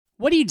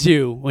What do you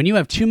do when you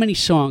have too many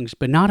songs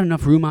but not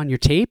enough room on your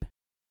tape?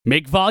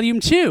 Make volume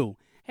 2.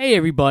 Hey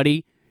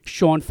everybody,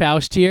 Sean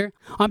Faust here.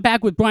 I'm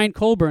back with Brian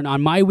Colburn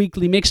on My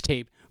Weekly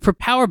Mixtape for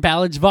Power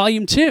Ballads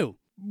Volume 2.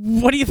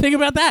 What do you think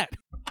about that?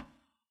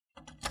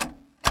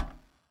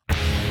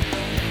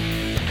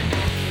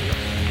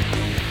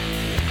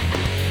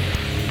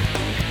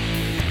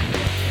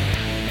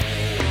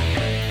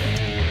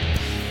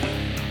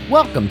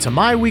 Welcome to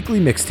My Weekly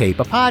Mixtape,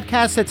 a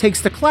podcast that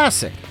takes the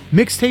classic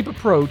mixtape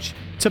approach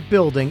to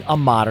building a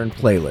modern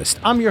playlist.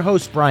 I'm your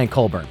host, Brian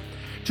Colburn.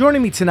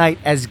 Joining me tonight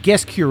as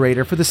guest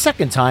curator for the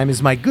second time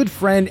is my good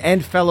friend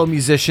and fellow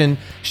musician,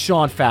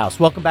 Sean Faust.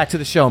 Welcome back to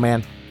the show,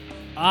 man.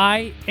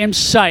 I am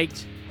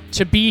psyched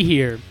to be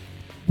here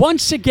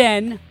once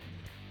again,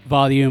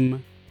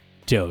 Volume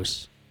 2.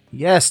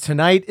 Yes,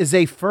 tonight is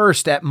a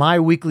first at My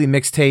Weekly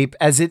Mixtape,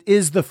 as it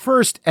is the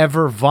first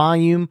ever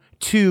Volume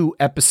 2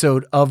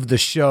 episode of the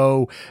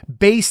show,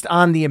 based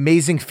on the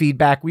amazing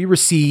feedback we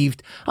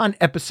received on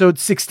episode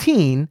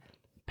 16,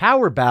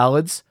 Power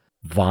Ballads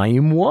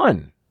Volume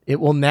 1. It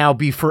will now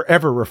be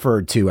forever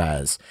referred to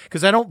as,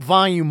 because I don't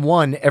Volume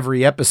 1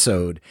 every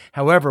episode.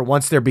 However,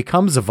 once there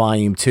becomes a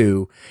Volume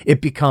 2,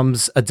 it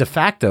becomes a de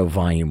facto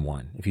Volume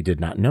 1, if you did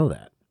not know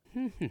that.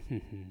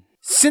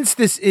 Since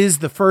this is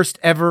the first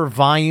ever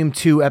Volume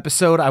 2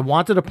 episode, I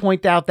wanted to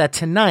point out that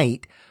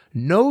tonight,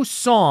 no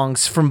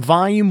songs from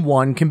Volume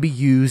 1 can be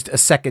used a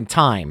second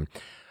time.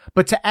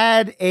 But to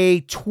add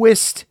a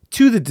twist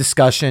to the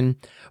discussion,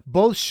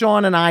 both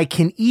Sean and I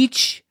can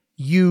each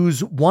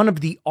use one of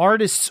the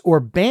artists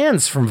or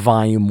bands from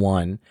Volume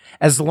 1,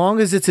 as long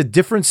as it's a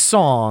different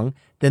song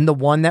than the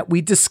one that we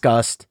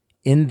discussed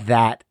in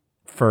that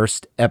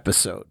first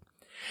episode.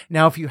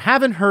 Now, if you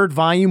haven't heard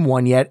Volume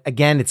 1 yet,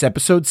 again, it's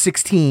episode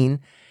 16,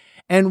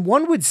 and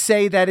one would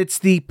say that it's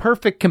the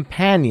perfect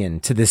companion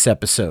to this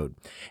episode.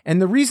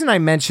 And the reason I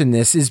mention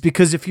this is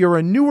because if you're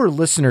a newer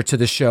listener to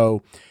the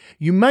show,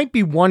 you might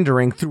be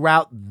wondering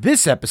throughout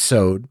this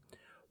episode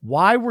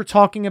why we're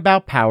talking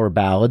about power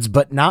ballads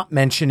but not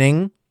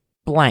mentioning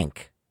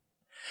blank.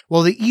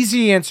 Well, the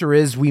easy answer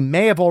is we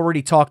may have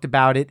already talked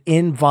about it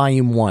in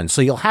Volume 1,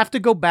 so you'll have to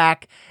go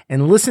back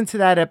and listen to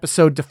that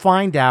episode to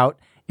find out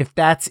if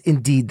that's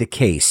indeed the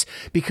case.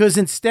 Because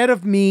instead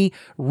of me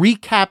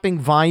recapping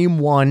Volume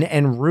 1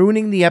 and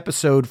ruining the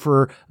episode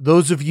for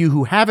those of you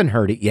who haven't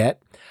heard it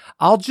yet,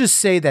 I'll just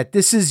say that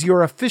this is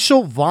your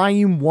official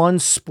Volume 1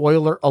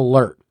 spoiler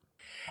alert.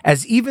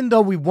 As even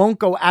though we won't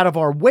go out of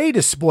our way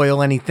to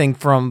spoil anything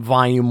from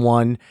Volume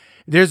 1,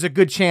 there's a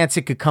good chance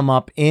it could come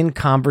up in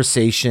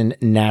conversation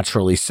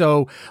naturally.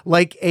 So,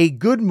 like a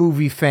good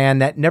movie fan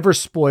that never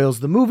spoils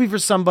the movie for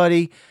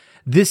somebody,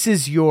 this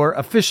is your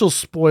official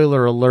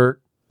spoiler alert.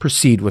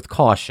 Proceed with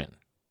caution.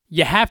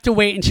 You have to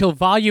wait until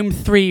Volume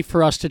 3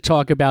 for us to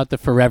talk about the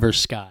Forever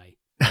Sky.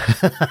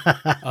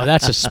 Oh,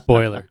 that's a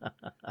spoiler.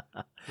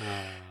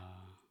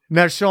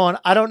 Now, Sean,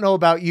 I don't know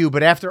about you,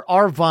 but after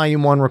our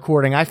Volume 1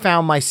 recording, I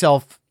found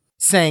myself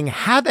saying,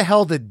 how the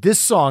hell did this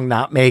song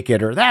not make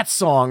it? Or that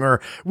song? Or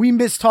we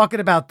missed talking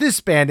about this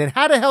band? And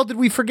how the hell did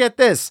we forget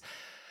this?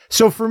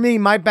 So for me,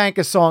 my bank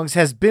of songs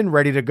has been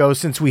ready to go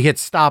since we hit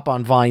stop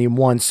on Volume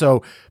 1.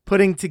 So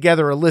putting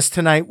together a list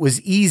tonight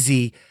was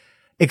easy,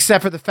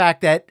 except for the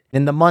fact that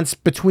in the months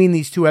between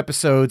these two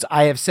episodes,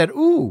 I have said,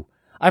 ooh,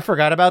 I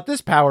forgot about this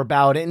power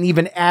ballad, and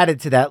even added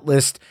to that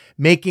list,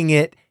 making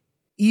it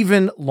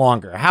even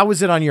longer. How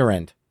was it on your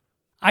end?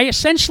 I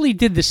essentially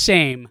did the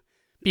same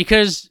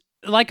because,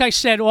 like I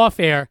said off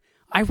air,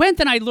 I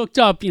went and I looked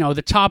up,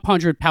 the top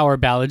 100 power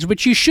ballads,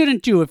 which you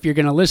shouldn't do if you're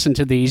going to listen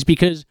to these,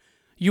 because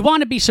you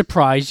want to be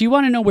surprised. You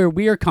want to know where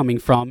we're coming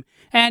from.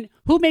 And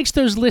who makes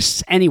those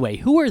lists anyway?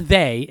 Who are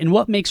they, and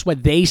what makes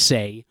what they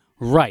say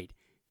right?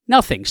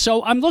 Nothing.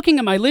 So I'm looking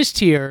at my list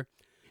here,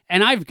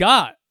 and I've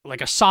got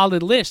like a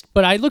solid list,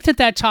 but I looked at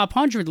that top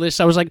 100 list.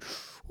 I was like,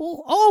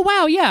 oh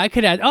wow, yeah, I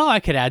could add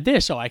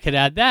this. Oh, I could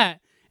add that.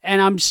 And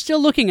I'm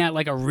still looking at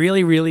like a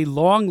really, really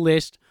long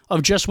list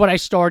of just what I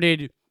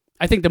started,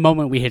 I think, the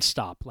moment we hit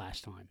stop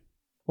last time.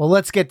 Well,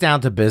 let's get down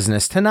to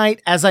business.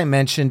 Tonight, as I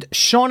mentioned,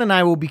 Sean and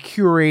I will be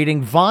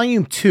curating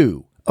Volume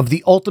 2 of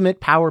the Ultimate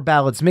Power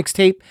Ballads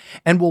Mixtape,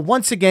 and will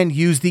once again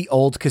use the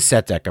old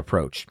cassette deck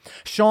approach.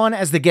 Sean,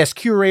 as the guest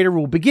curator,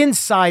 will begin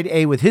side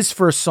A with his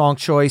first song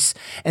choice,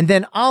 and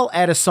then I'll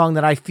add a song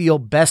that I feel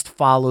best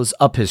follows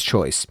up his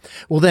choice.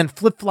 We'll then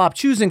flip-flop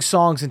choosing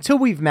songs until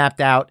we've mapped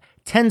out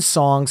 10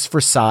 songs for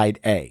side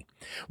A.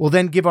 We'll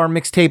then give our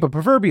mixtape a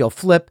proverbial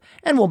flip,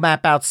 and we'll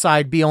map out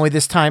side B, only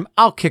this time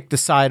I'll kick the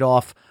side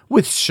off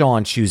with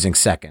Sean choosing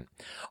second.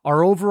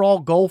 Our overall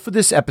goal for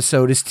this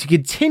episode is to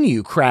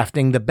continue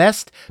crafting the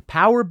best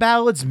power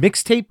ballads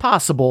mixtape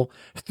possible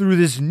through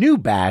this new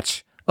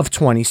batch of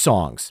 20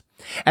 songs.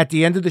 At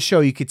the end of the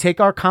show, you could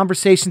take our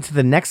conversation to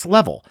the next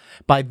level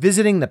by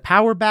visiting the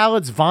Power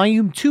Ballads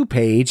Volume 2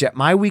 page at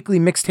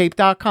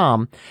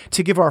myweeklymixtape.com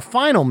to give our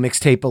final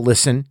mixtape a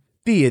listen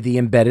via the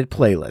embedded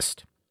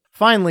playlist.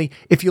 Finally,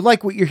 if you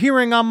like what you're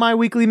hearing on My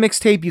Weekly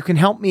Mixtape, you can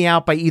help me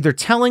out by either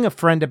telling a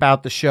friend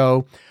about the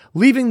show,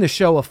 leaving the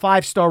show a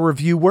 5-star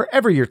review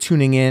wherever you're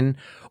tuning in,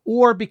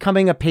 or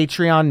becoming a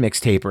Patreon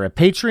mixtaper at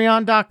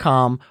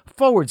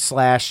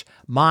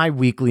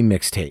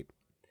patreon.com/myweeklymixtape.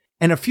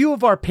 And a few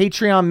of our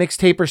Patreon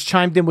mixtapers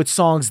chimed in with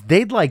songs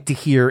they'd like to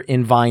hear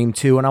in Volume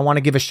 2, and I want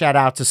to give a shout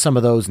out to some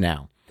of those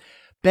now.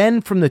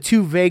 Ben from the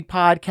Too Vague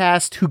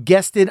podcast, who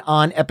guested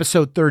on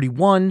episode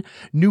 31,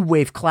 New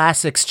Wave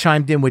Classics,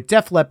 chimed in with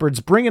Def Leppard's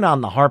Bringing On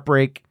the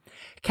Heartbreak.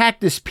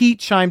 Cactus Pete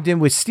chimed in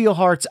with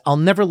Steelheart's I'll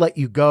Never Let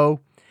You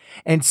Go.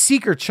 And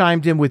Seeker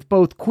chimed in with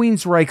both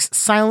Queensryche's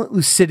Silent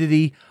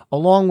Lucidity,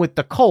 along with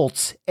the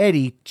Colts'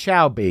 Eddie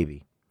Ciao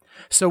Baby.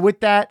 So with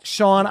that,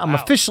 Sean, I'm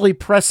officially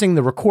pressing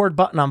the record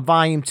button on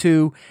Volume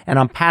 2, and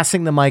I'm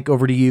passing the mic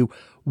over to you.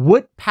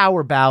 What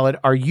power ballad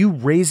are you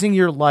raising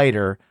your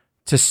lighter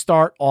to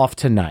start off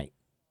tonight?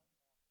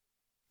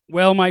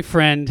 Well, my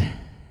friend,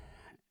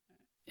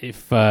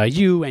 if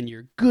you and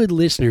your good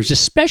listeners,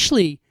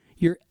 especially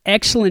your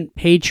excellent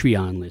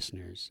Patreon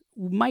listeners,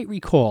 might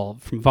recall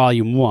from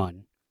Volume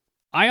 1,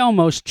 I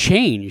almost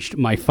changed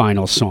my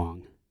final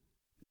song.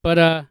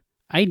 But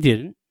I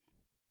didn't.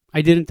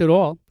 I didn't at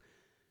all.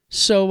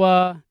 So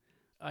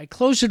I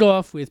closed it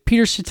off with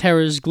Peter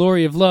Cetera's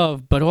Glory of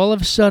Love, but all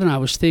of a sudden I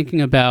was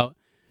thinking about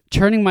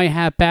turning my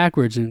hat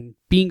backwards and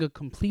being a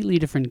completely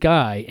different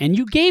guy. And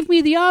you gave me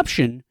the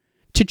option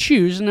to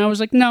choose, and I was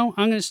like, no,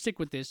 I'm going to stick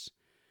with this.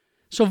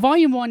 So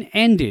Volume 1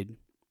 ended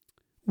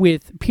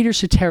with Peter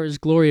Cetera's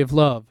Glory of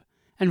Love,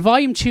 and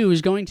Volume 2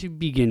 is going to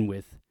begin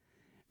with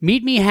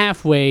Meet Me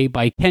Halfway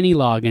by Kenny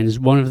Loggins,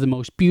 one of the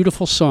most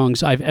beautiful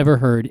songs I've ever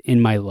heard in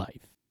my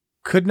life.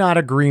 Could not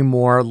agree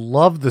more.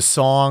 Love the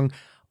song.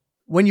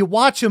 When you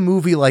watch a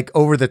movie like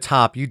Over the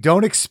Top, you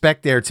don't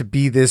expect there to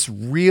be this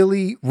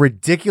really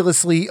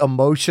ridiculously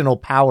emotional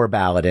power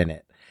ballad in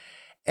it.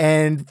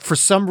 And for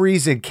some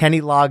reason,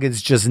 Kenny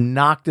Loggins just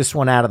knocked this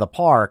one out of the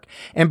park.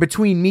 And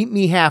between Meet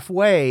Me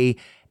Halfway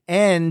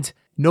and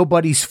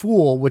Nobody's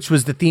Fool, which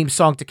was the theme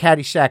song to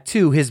Caddyshack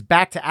 2, his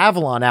Back to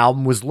Avalon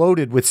album was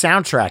loaded with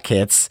soundtrack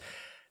hits.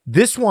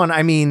 This one,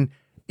 I mean,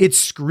 it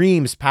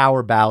screams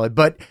power ballad,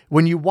 but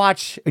when you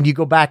watch and you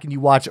go back and you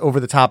watch Over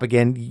the Top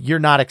again, you're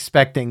not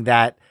expecting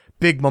that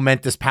big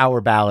momentous power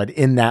ballad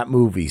in that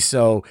movie.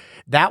 So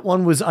that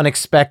one was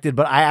unexpected,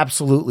 but I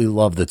absolutely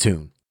love the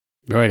tune.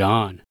 Right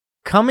on.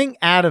 Coming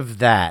out of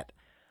that,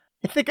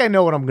 I think I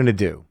know what I'm going to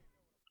do.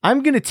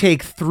 I'm going to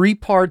take 3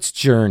 parts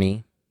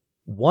Journey,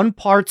 1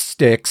 part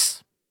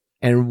Styx,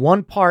 and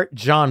 1 part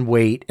John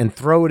Waite and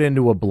throw it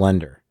into a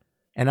blender.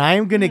 And I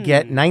am going to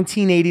get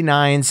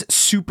 1989's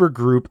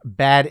supergroup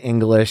Bad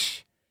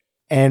English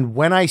and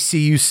When I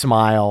See You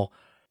Smile,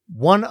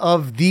 one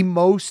of the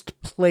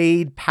most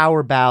played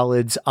power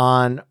ballads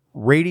on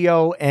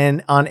radio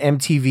and on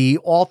MTV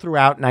all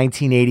throughout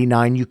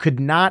 1989. You could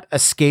not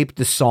escape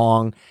the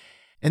song.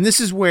 And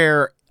this is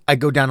where I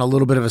go down a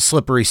little bit of a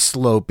slippery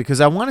slope because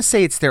I want to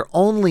say it's their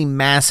only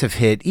massive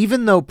hit,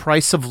 even though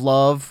Price of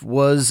Love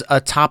was a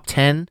top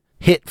 10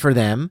 hit for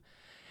them.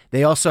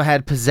 They also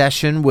had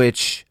Possession,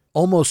 which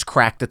almost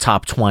cracked the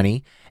top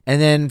 20. And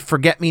then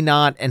Forget Me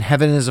Not and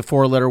Heaven is a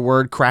 4-letter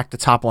word cracked the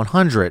top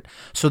 100.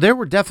 So there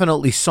were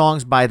definitely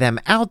songs by them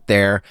out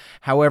there.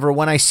 However,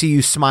 When I See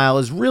You Smile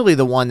is really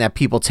the one that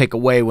people take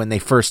away when they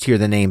first hear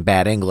the name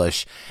Bad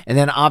English. And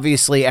then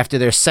obviously after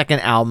their second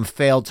album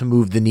failed to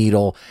move the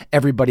needle,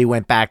 everybody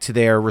went back to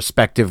their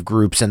respective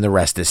groups and the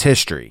rest is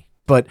history.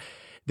 But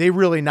they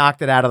really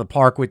knocked it out of the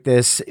park with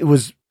this. It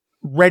was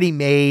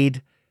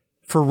ready-made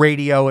for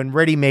radio and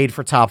ready-made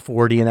for top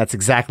 40, and that's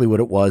exactly what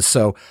it was.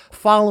 So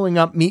following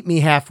up Meet Me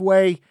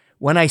Halfway,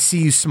 When I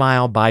See You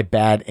Smile by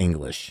Bad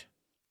English.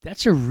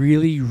 That's a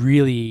really,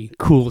 really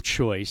cool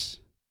choice.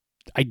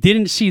 I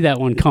didn't see that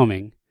one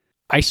coming.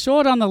 I saw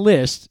it on the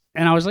list,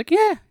 and I was like,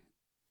 yeah,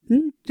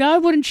 I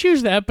wouldn't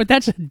choose that, but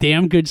that's a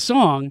damn good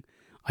song.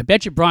 I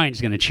bet you Brian's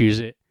going to choose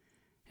it.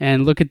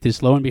 And look at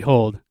this, lo and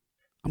behold,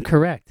 I'm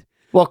correct.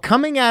 Well,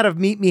 coming out of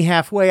Meet Me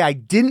Halfway, I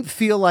didn't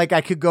feel like I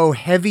could go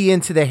heavy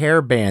into the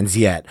hair bands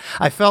yet.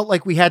 I felt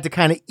like we had to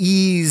kind of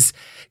ease,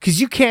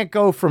 because you can't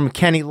go from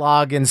Kenny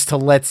Loggins to,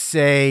 let's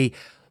say,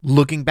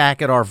 looking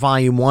back at our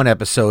Volume 1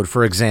 episode,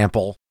 for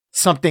example,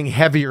 something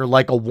heavier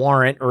like a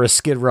Warrant or a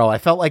Skid Row. I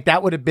felt like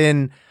that would have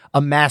been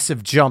a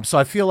massive jump. So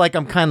I feel like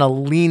I'm kind of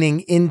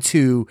leaning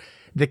into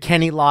the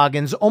Kenny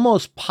Loggins,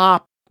 almost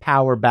pop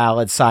power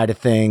ballad side of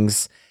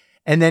things.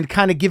 And then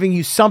kind of giving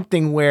you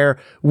something where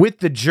with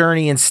the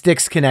Journey and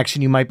Styx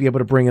connection, you might be able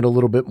to bring it a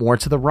little bit more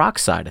to the rock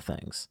side of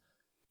things.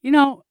 You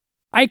know,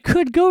 I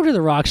could go to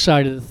the rock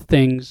side of the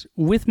things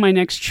with my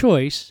next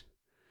choice,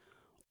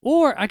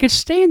 or I could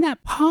stay in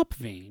that pop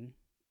vein.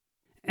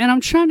 And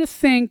I'm trying to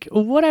think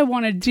what I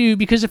want to do,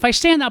 because if I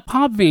stay in that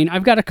pop vein,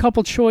 I've got a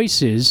couple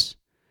choices.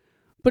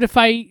 But if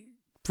I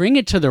bring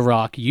it to the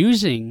rock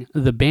using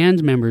the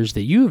band members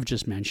that you have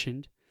just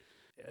mentioned,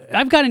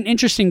 I've got an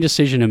interesting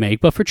decision to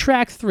make, but for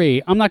track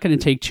 3, I'm not going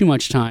to take too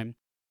much time.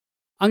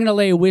 I'm going to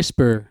lay a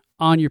whisper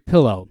on your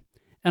pillow,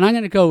 and I'm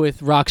going to go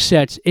with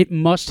Roxette's It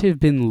Must Have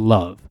Been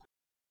Love.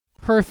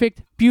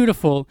 Perfect,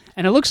 beautiful,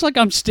 and it looks like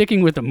I'm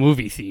sticking with the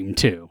movie theme,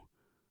 too.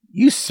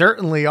 You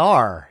certainly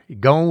are. You're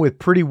going with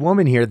Pretty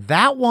Woman here.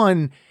 That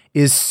one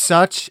is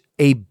such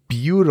a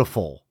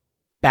beautiful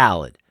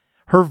ballad.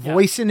 Her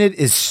voice in it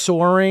is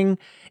soaring.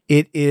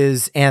 It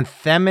is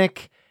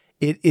anthemic.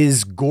 It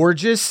is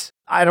gorgeous.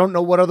 I don't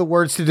know what other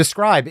words to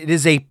describe. It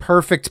is a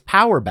perfect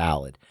power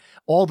ballad,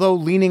 although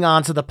leaning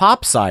onto the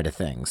pop side of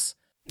things.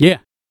 Yeah.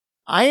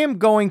 I am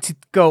going to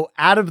go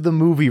out of the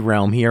movie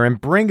realm here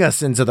and bring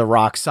us into the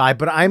rock side,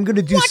 but I'm going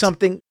to do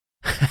something.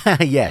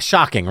 Yeah,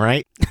 shocking,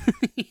 right?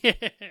 Yeah.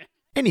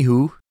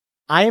 Anywho,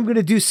 I am going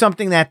to do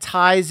something that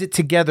ties it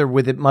together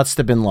with It Must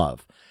Have Been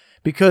Love,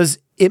 because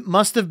It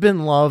Must Have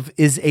Been Love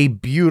is a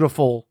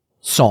beautiful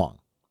song.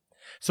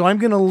 So I'm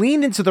going to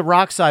lean into the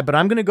rock side, but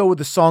I'm going to go with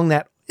a song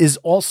that is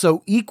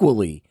also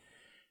equally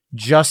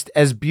just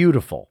as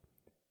beautiful.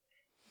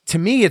 To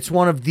me, it's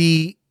one of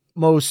the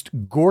most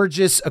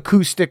gorgeous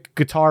acoustic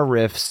guitar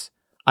riffs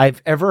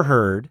I've ever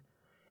heard,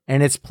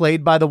 and it's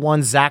played by the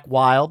one Zakk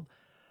Wylde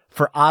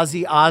for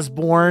Ozzy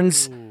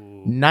Osbourne's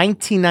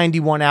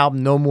 1991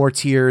 album, No More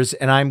Tears,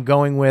 and I'm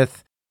going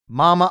with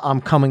Mama, I'm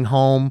Coming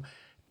Home.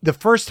 The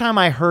first time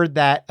I heard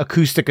that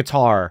acoustic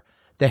guitar,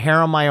 the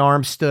hair on my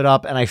arm stood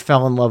up and I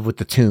fell in love with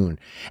the tune.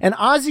 And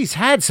Ozzy's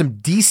had some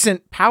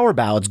decent power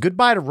ballads.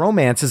 Goodbye to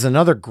Romance is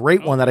another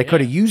great one that I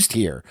could have used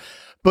here.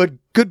 But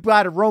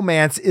Goodbye to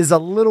Romance is a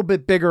little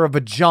bit bigger of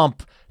a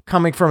jump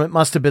coming from It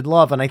Must Have Been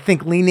Love. And I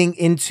think leaning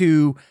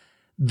into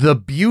the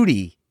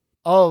beauty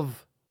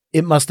of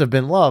It Must Have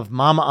Been Love,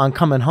 Mama, I'm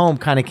Coming Home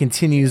kind of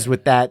continues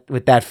with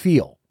that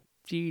feel.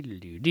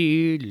 It's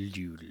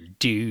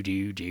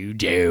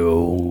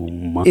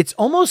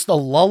almost a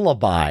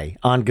lullaby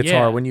on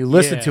guitar when you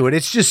listen to it.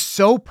 It's just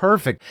so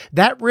perfect.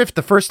 That riff,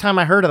 the first time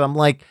I heard it, I'm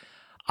like,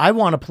 I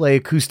want to play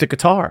acoustic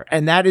guitar.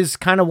 And that is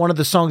kind of one of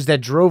the songs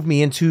that drove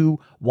me into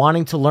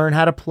wanting to learn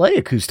how to play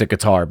acoustic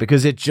guitar,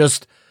 because it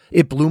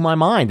blew my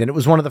mind. And it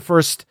was one of the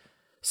first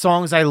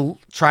songs I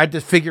tried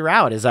to figure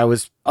out as I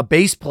was a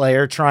bass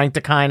player trying to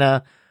kind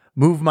of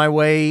move my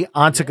way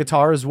onto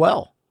guitar as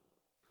well.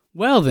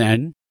 Well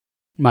then,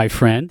 my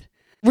friend,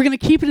 we're going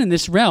to keep it in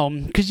this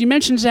realm because you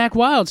mentioned Zakk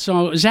Wylde.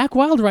 So Zakk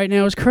Wylde right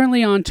now is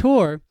currently on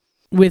tour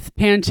with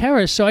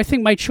Pantera. So I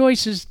think my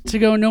choice is to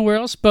go nowhere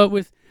else but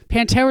with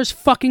Pantera's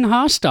Fucking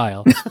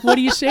Hostile. What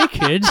do you say,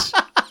 kids?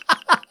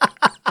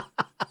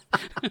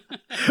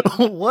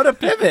 What a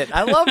pivot.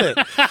 I love it.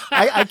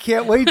 I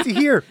can't wait to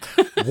hear.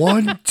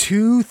 1,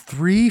 2,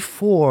 3,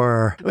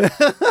 4.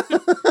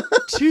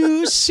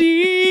 To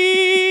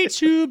see,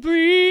 to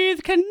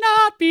breathe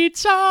cannot be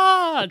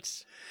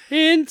taught.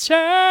 In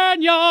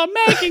turn, you're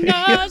making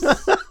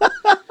us.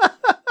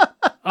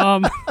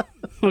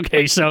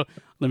 Okay, so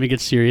let me get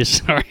serious.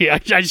 Sorry, I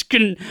just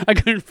couldn't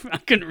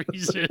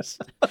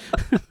resist.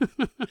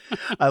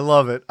 I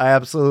love it. I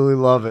absolutely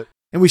love it.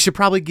 And we should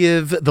probably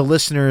give the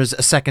listeners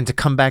a second to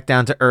come back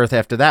down to earth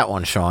after that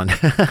one, Sean.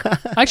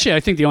 Actually,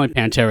 I think the only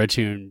Pantera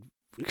tune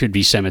could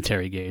be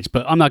Cemetery Gates,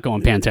 but I'm not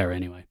going Pantera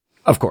anyway.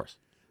 Of course.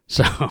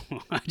 So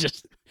I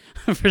just,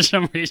 for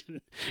some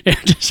reason, it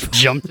just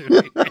jumped through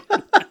me.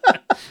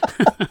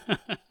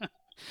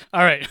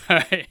 All right.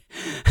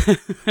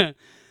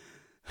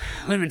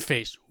 Lemon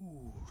face.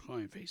 Ooh,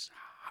 lemon face.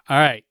 All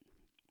right.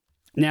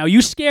 Now,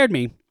 you scared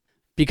me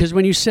because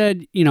when you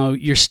said,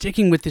 you're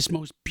sticking with this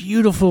most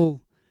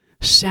beautiful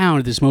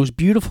sound, this most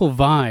beautiful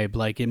vibe,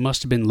 like It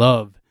Must Have Been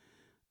Love,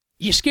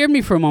 you scared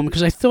me for a moment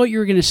because I thought you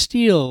were going to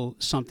steal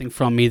something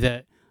from me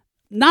that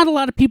not a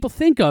lot of people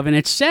think of, and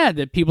it's sad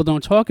that people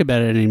don't talk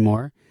about it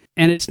anymore.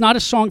 And it's not a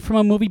song from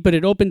a movie, but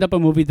it opened up a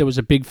movie that was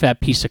a big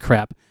fat piece of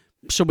crap,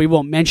 so we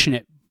won't mention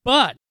it.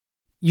 But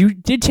you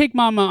did take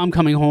Mama, I'm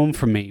Coming Home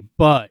from me,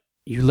 but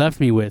you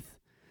left me with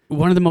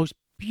one of the most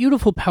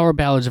beautiful power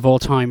ballads of all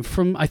time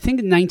from, I think,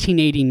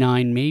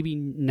 1989, maybe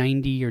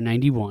 90 or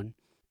 91.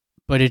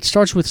 But it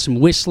starts with some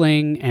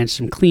whistling and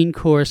some clean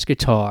chorus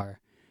guitar,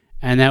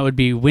 and that would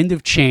be Wind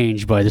of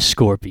Change by the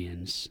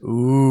Scorpions.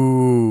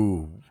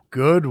 Ooh,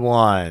 good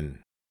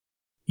one.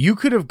 You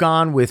could have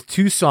gone with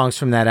 2 songs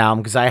from that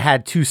album because I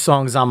had 2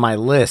 songs on my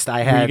list.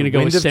 I had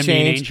Wind of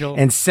Change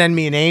and Send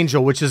Me an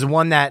Angel, which is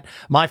one that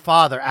my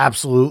father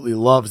absolutely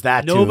loves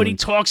that Nobody tune.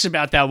 talks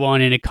about that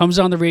one, and it comes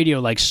on the radio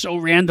like so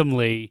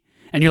randomly,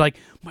 and you're like,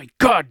 my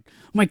God,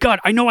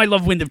 I know I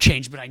love Wind of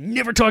Change, but I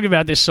never talk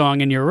about this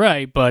song, and you're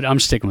right, but I'm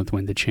sticking with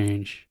Wind of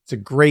Change. It's a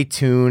great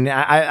tune.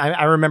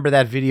 I remember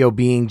that video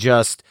being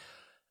just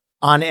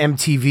on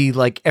MTV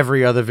like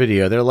every other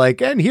video. They're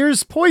like, and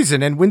here's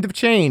Poison and Wind of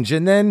Change,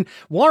 and then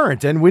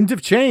Warrant and Wind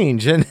of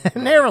Change, and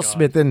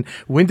Aerosmith and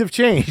Wind of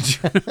Change.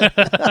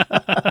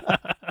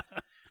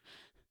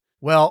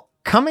 Well,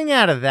 coming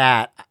out of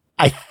that,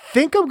 I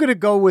think I'm going to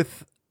go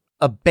with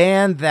a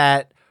band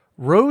that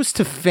rose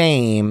to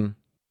fame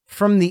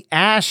from the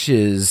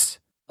ashes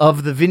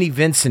of the Vinnie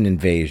Vincent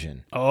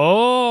invasion.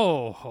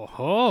 Oh, ho,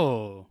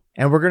 ho.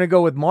 And we're going to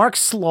go with Mark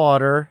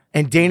Slaughter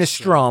and Dana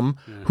Strum,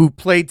 who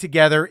played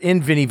together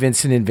in Vinnie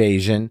Vincent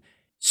Invasion,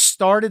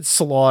 started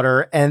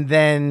Slaughter, and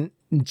then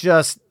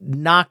just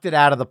knocked it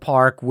out of the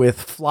park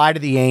with Fly to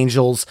the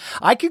Angels.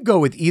 I could go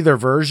with either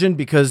version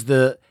because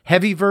the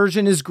heavy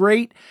version is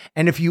great.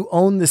 And if you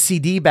own the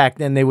CD back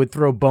then, they would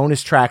throw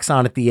bonus tracks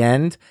on at the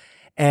end.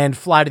 And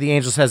Fly to the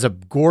Angels has a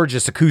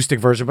gorgeous acoustic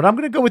version, but I'm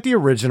going to go with the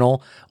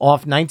original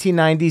off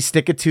 1990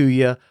 Stick It To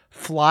Ya,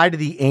 Fly to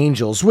the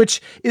Angels,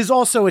 which is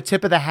also a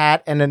tip of the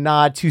hat and a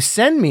nod to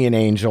Send Me an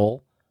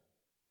Angel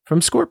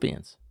from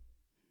Scorpions.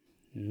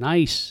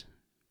 Nice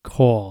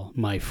call,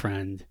 my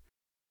friend.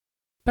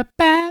 Dude,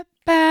 do you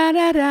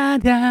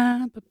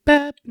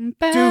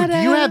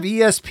have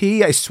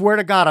ESP? I swear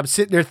to God, I'm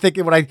sitting there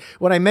thinking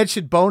when I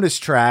mentioned bonus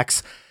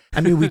tracks, I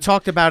mean, we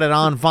talked about it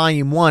on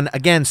Volume 1.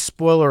 Again,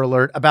 spoiler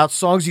alert, about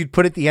songs you'd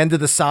put at the end of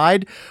the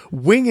side.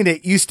 Winging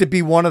It used to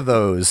be one of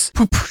those.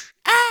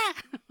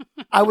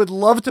 I would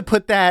love to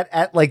put that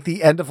at like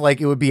the end of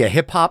like, it would be a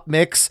hip hop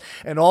mix.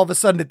 And all of a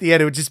sudden at the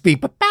end, it would just be.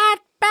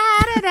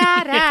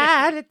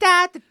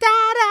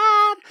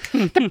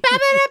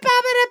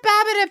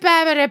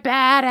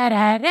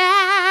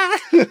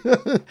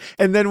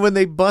 And then when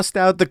they bust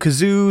out the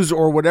kazoos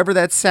or whatever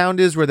that sound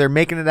is, where they're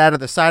making it out of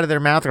the side of their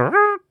mouth.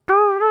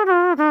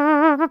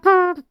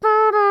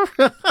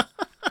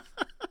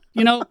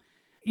 You know,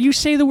 you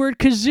say the word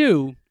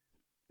kazoo,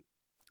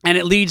 and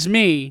it leads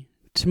me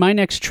to my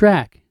next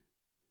track.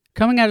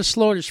 Coming out of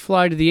Slaughter's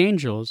Fly to the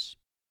Angels.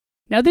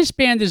 Now, this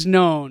band is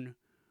known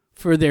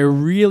for their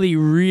really,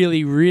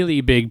 really,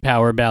 really big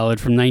power ballad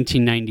from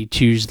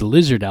 1992's The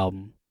Lizard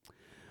album.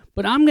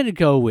 But I'm going to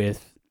go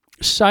with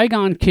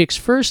Saigon Kick's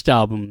first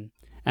album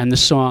and the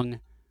song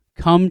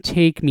Come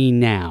Take Me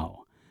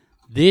Now.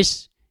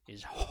 This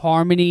is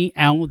harmony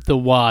out the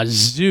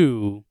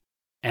wazoo,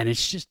 and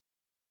it's just,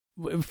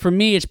 for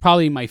me, it's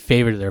probably my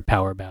favorite of their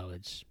power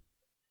ballads.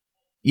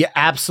 You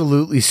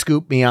absolutely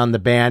scooped me on the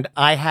band.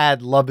 I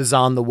had Love Is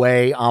On the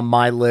Way on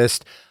my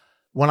list.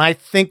 When I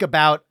think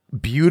about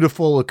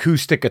beautiful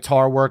acoustic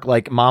guitar work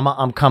like Mama,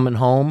 I'm Coming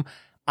Home,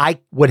 I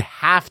would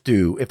have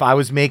to, if I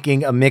was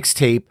making a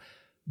mixtape,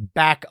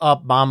 back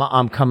up Mama,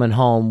 I'm Coming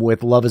Home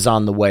with Love Is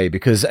On the Way,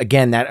 because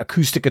again, that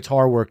acoustic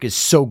guitar work is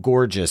so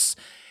gorgeous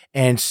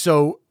and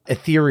so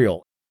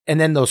ethereal. And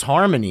then those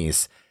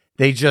harmonies,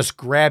 they just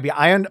grab you.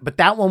 But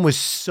that one was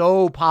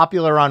so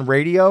popular on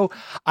radio.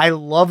 I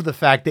love the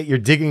fact that you're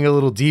digging a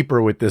little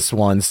deeper with this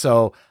one.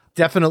 So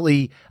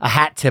definitely a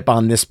hat tip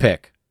on this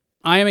pick.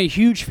 I am a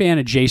huge fan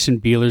of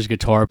Jason Bieler's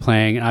guitar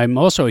playing, and I'm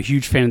also a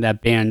huge fan of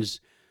that band's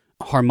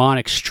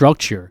harmonic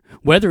structure,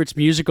 whether it's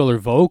musical or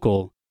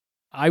vocal.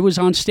 I was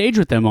on stage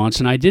with them once,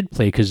 and I did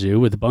play kazoo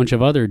with a bunch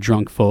of other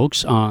drunk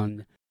folks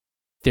on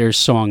their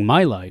song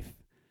My Life.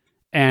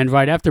 And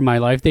right after My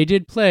Life, they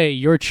did play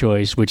Your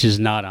Choice, which is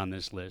not on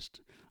this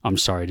list, I'm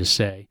sorry to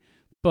say.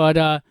 But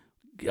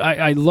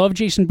I love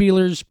Jason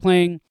Bieler's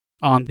playing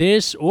on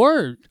this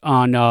or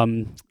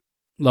on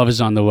Love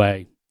Is On the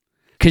Way.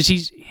 Because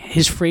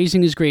his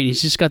phrasing is great.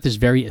 He's just got this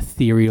very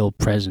ethereal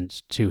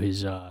presence to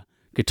his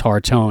guitar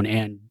tone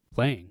and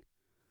playing.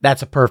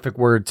 That's a perfect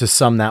word to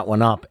sum that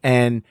one up.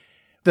 And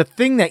the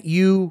thing that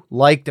you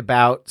liked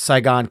about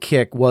Saigon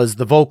Kick was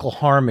the vocal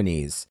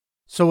harmonies.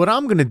 So what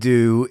I'm going to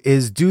do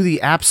is do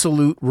the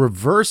absolute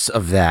reverse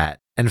of that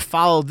and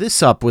follow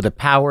this up with a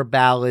power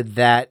ballad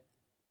that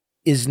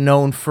is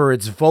known for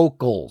its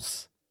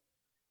vocals,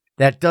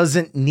 that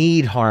doesn't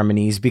need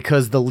harmonies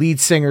because the lead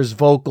singer's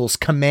vocals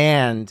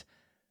command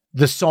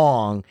the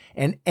song,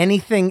 and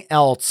anything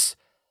else,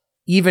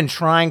 even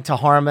trying to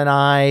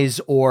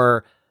harmonize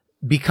or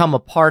become a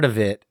part of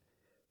it,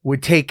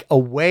 would take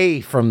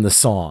away from the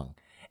song.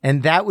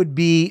 And that would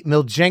be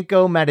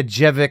Miljenko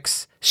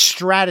Madajevic's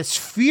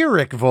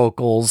stratospheric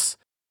vocals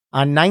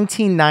on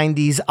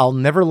 1990's I'll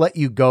Never Let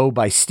You Go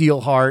by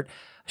Steelheart.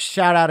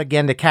 Shout out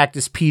again to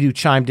Cactus Pete who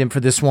chimed in for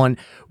this one.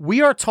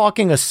 We are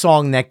talking a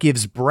song that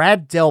gives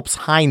Brad Delp's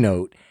high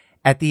note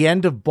at the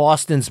end of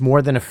Boston's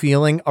More Than a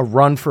Feeling a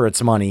run for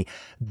its money.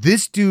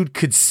 This dude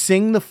could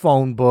sing the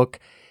phone book.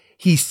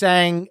 He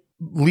sang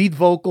lead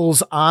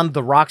vocals on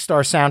the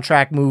Rockstar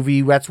soundtrack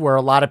movie. That's where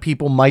a lot of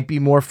people might be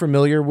more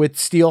familiar with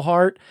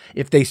Steelheart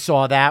if they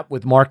saw that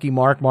with Marky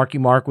Mark. Marky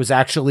Mark was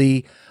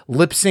actually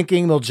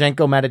lip-syncing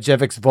Miljenko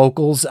Madajevic's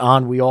vocals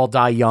on We All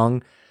Die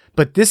Young.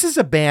 But this is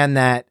a band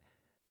that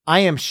I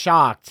am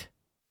shocked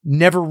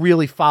never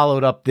really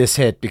followed up this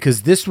hit,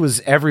 because this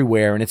was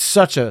everywhere and it's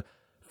such a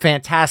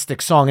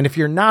fantastic song. And if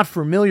you're not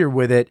familiar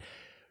with it,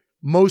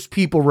 most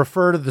people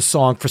refer to the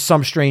song for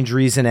some strange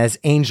reason as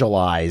Angel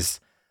Eyes.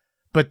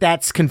 But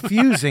that's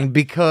confusing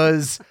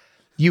because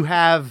you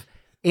have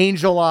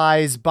Angel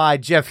Eyes by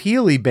Jeff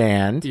Healey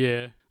Band.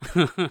 Yeah.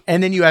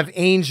 And then you have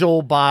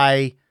Angel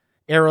by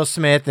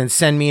Aerosmith and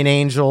Send Me an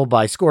Angel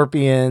by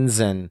Scorpions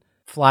and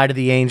Fly to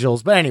the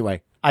Angels. But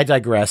anyway, I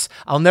digress.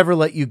 I'll Never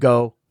Let You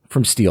Go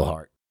from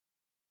Steelheart.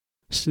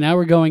 So now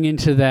we're going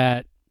into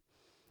that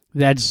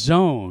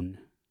zone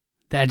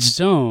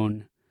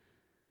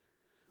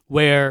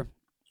where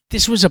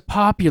this was a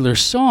popular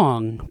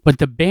song, but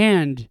the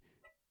band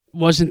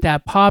wasn't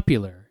that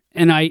popular.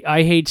 And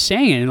I hate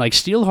saying it, like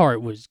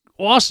Steelheart was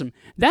awesome.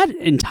 That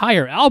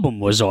entire album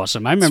was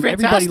awesome. I remember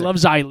Everybody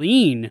Loves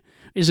Eileen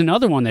is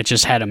another one that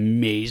just had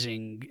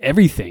amazing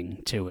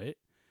everything to it.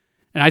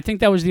 And I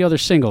think that was the other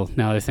single,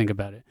 now that I think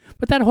about it.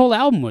 But that whole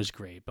album was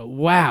great. But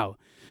wow.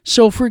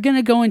 So if we're going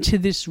to go into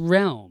this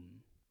realm,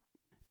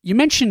 You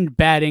mentioned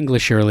bad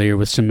English earlier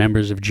with some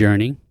members of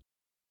Journey.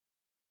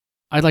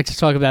 I'd like to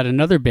talk about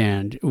another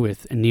band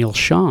with Neil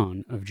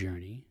Schon of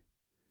Journey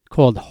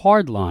called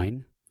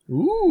Hardline.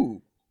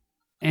 Ooh.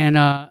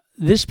 And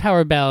this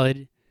power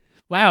ballad,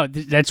 wow,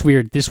 that's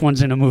weird. This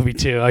one's in a movie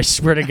too. I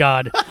swear to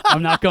God,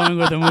 I'm not going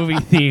with a movie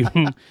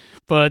theme.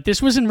 But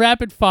this was in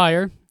Rapid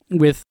Fire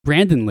with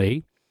Brandon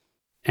Lee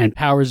and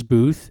Powers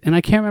Booth. And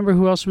I can't remember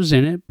who else was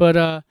in it.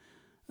 But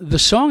the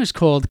song is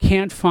called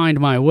Can't Find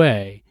My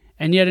Way.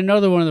 And yet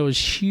another one of those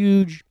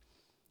huge,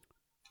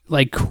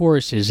 like,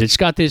 choruses. It's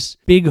got this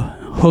big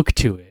hook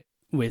to it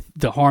with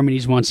the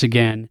harmonies once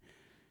again.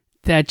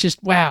 That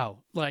just, wow,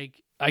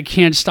 like, I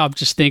can't stop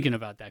just thinking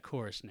about that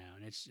chorus now.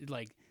 And it's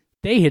like,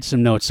 they hit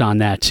some notes on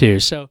that too.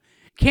 So,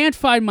 Can't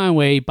Find My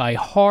Way by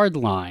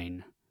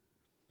Hardline.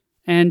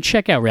 And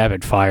check out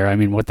Rapid Fire. I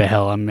mean, what the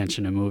hell? I'm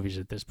mentioning movies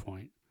at this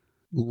point.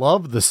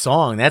 Love the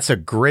song. That's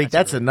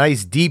a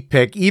nice deep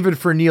pick, even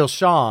for Neil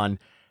Schon,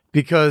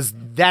 because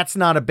that's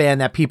not a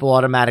band that people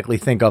automatically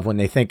think of when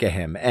they think of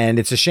him. And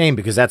it's a shame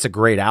because that's a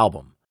great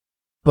album.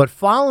 But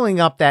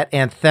following up that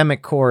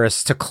anthemic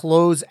chorus to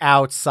close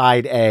out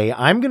side A,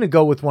 I'm going to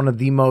go with one of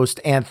the most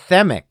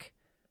anthemic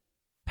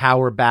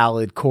power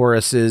ballad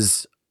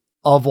choruses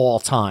of all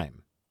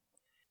time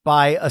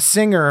by a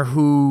singer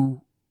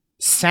who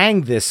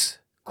sang this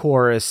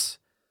chorus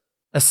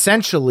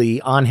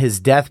essentially on his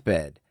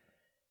deathbed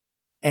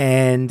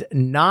and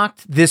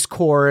knocked this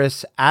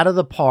chorus out of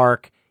the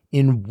park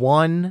in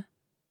one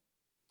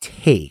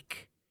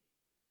take.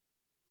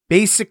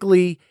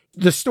 Basically,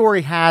 the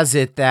story has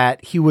it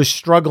that he was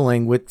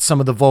struggling with some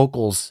of the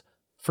vocals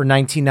for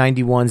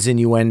 1991's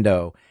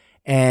Innuendo,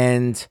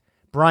 and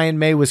Brian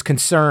May was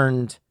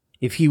concerned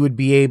if he would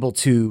be able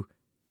to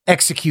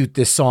execute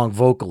this song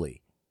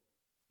vocally.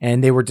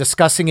 And they were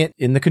discussing it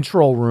in the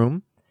control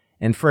room,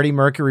 and Freddie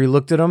Mercury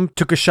looked at him,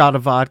 took a shot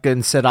of vodka,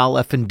 and said, "I'll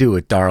effing do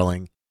it,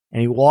 darling."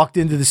 And he walked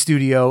into the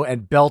studio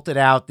and belted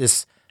out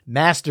this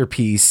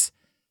masterpiece,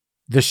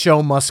 The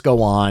Show Must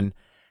Go On.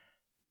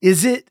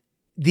 Is it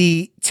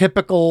the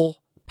typical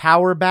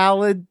power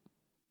ballad?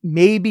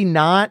 Maybe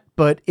not,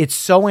 but it's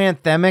so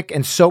anthemic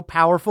and so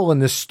powerful,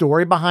 and the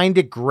story behind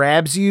it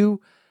grabs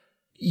you.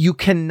 You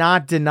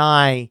cannot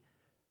deny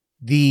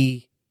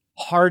the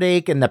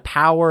heartache and the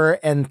power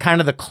and kind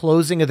of the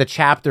closing of the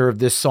chapter of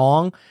this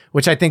song,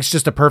 which I think is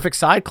just a perfect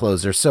side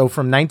closer. So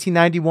from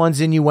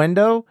 1991's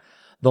Innuendo,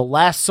 the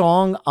last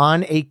song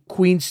on a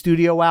Queen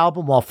studio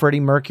album while Freddie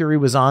Mercury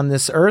was on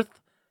this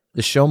earth,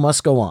 The Show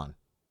Must Go On.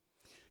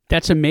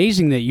 That's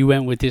amazing that you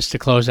went with this to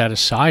close out a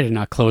side and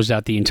not close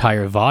out the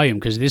entire volume,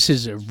 because this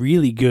is a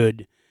really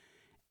good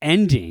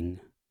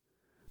ending.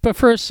 But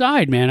for a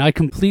side, man,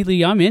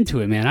 I'm into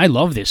it, man. I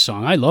love this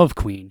song. I love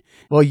Queen.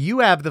 Well,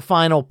 you have the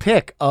final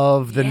pick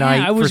of the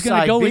night. I was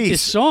going to go with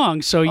this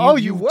song, so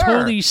you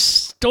totally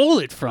stole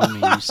it from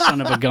me, you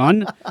son of a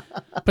gun.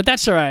 But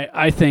that's all right.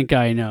 I think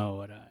I know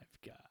what I've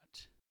got.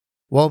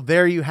 Well,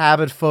 there you have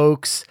it,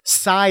 folks.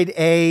 Side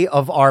A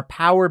of our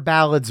Power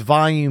Ballads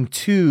Volume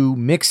 2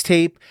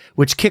 mixtape,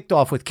 which kicked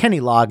off with Kenny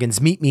Loggins'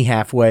 Meet Me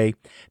Halfway,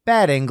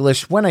 Bad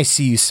English, When I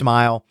See You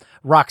Smile,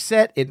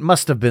 Roxette, It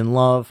Must Have Been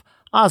Love,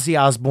 Ozzy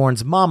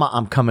Osbourne's Mama,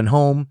 I'm Coming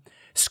Home,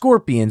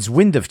 Scorpions'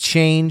 Wind of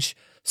Change,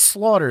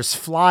 Slaughter's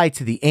Fly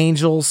to the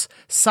Angels,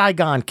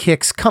 Saigon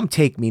Kicks' Come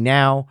Take Me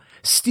Now,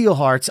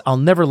 Steelheart's I'll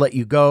Never Let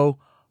You Go,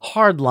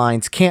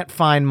 Hardline's Can't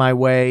Find My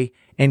Way,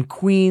 and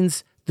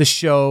Queen's The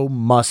Show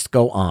Must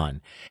Go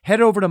On.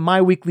 Head over to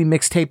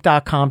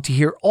myweeklymixtape.com to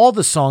hear all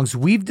the songs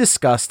we've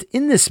discussed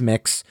in this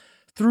mix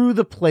through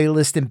the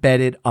playlist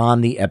embedded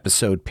on the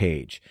episode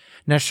page.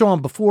 Now,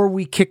 Sean, before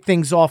we kick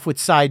things off with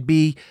Side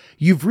B,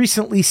 you've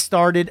recently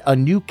started a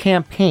new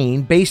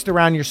campaign based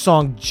around your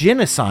song Gin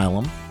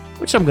Asylum,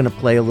 which I'm going to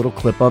play a little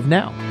clip of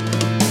now.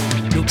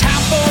 No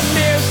time for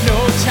mirrors,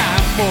 no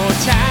time for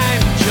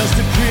time. Just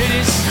a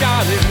pretty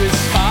starlet with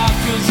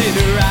sparkles in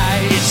her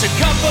eyes. It's a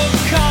cup of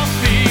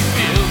coffee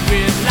filled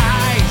with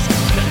lies.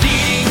 The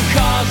leading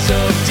cause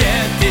of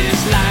death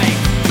is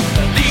life.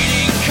 The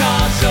leading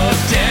cause of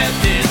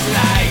death is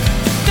life.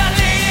 The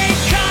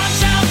leading cause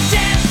of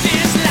death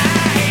is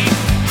life.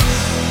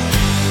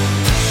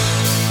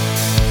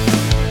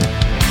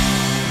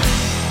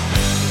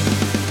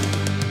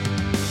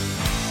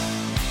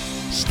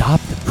 Stop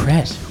the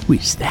press. Who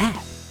is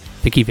that?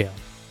 Vicky Vale.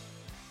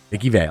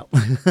 Vicky Vale.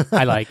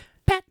 I like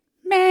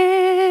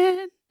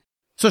Batman.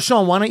 So,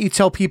 Sean, why don't you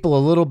tell people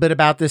a little bit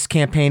about this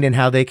campaign and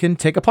how they can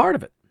take a part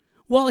of it?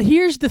 Well,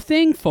 here's the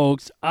thing,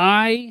 folks.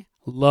 I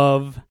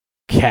love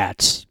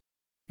cats.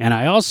 And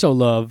I also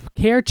love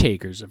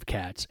caretakers of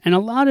cats. And a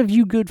lot of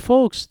you good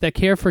folks that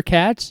care for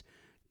cats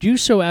do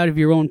so out of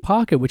your own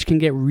pocket, which can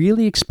get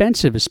really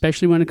expensive,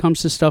 especially when it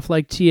comes to stuff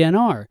like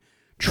TNR,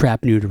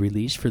 Trap New to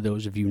Release, for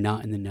those of you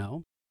not in the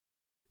know.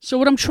 So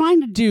what I'm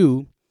trying to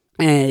do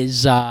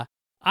is I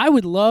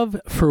would love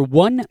for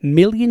 1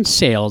 million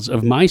sales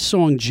of my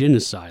song Gin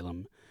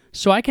Asylum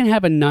so I can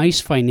have a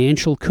nice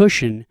financial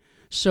cushion.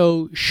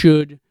 So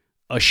should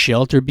a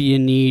shelter be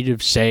in need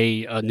of,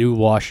 say, a new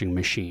washing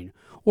machine,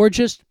 or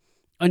just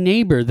a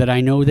neighbor that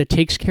I know that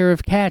takes care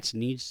of cats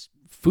needs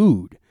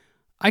food,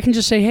 I can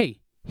just say, hey,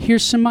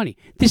 here's some money.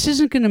 This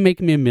isn't going to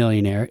make me a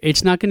millionaire.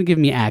 It's not going to give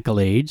me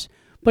accolades,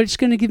 but it's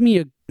going to give me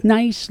a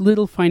nice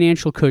little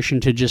financial cushion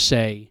to just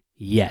say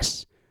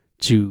yes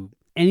to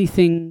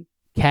anything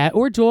cat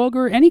or dog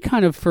or any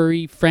kind of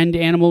furry friend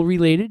animal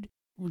related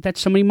that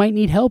somebody might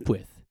need help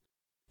with.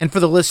 And for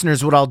the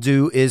listeners, what I'll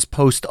do is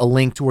post a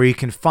link to where you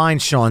can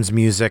find Sean's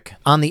music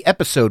on the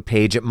episode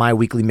page at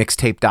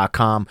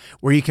myweeklymixtape.com,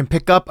 where you can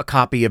pick up a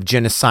copy of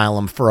Gin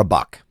Asylum for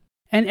 $1.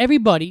 And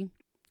everybody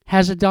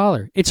has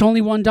 $1. It's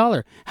only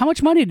 $1. How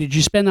much money did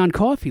you spend on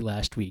coffee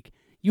last week?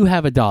 You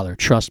have $1,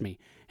 trust me.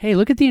 Hey,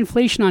 look at the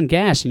inflation on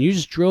gas, and you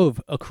just drove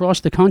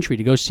across the country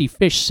to go see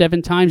Fish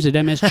 7 times at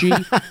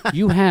MSG.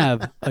 You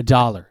have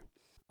 $1.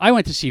 I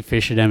went to see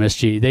Fish at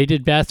MSG. They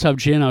did Bathtub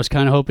Gin. I was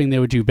kind of hoping they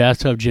would do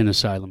Bathtub Gin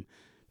Asylum.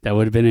 That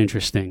would have been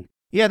interesting.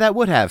 Yeah, that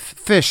would have.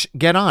 Fish,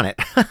 get on it.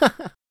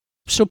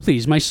 So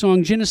please, my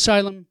song Gin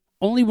Asylum,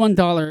 only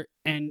 $1,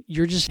 and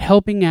you're just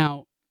helping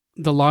out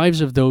the lives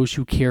of those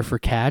who care for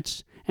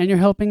cats, and you're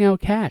helping out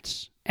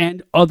cats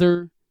and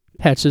other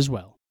pets as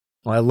well.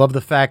 Well, I love the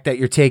fact that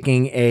you're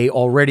taking a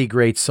already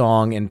great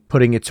song and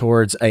putting it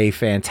towards a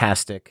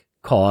fantastic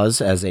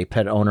cause as a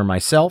pet owner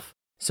myself.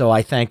 So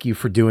I thank you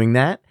for doing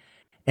that.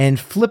 And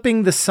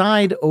flipping the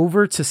side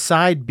over to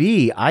side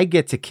B, I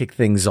get to kick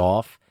things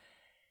off.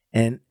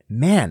 And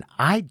man,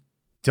 I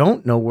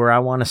don't know where I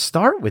want to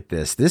start with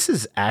this. This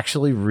is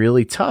actually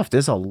really tough.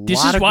 There's a lot of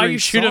This is why great you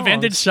should have songs.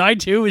 ended side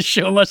 2 with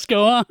Show Must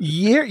Go On.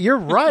 Yeah, you're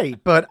right.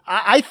 But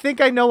I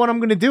think I know what I'm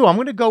going to do. I'm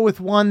going to go with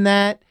one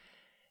that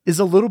is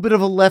a little bit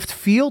of a left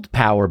field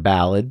power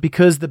ballad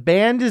because the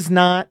band is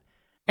not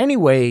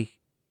anyway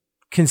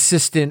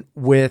consistent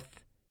with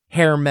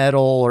hair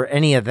metal or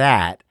any of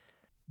that.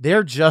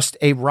 They're just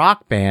a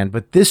rock band,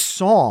 but this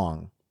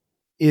song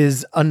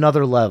is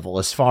another level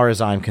as far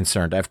as I'm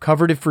concerned. I've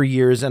covered it for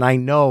years, and I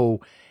know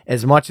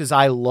as much as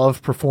I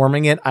love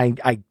performing it,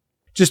 I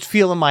just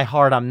feel in my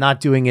heart I'm not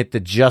doing it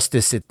the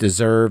justice it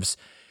deserves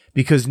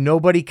because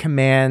nobody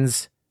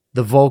commands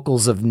the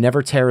vocals of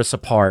Never Tear Us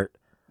Apart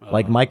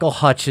like Michael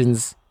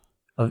Hutchins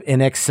of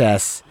In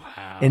Excess.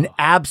 Wow. An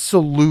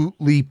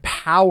absolutely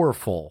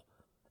powerful,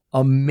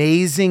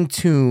 amazing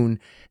tune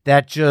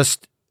that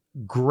just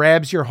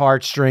grabs your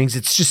heartstrings.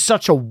 It's just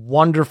such a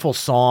wonderful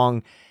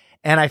song.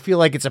 And I feel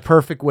like it's a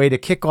perfect way to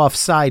kick off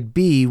side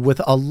B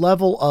with a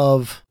level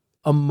of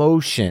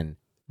emotion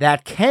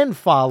that can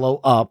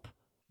follow up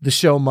The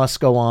Show Must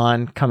Go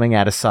On coming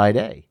out of side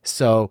A.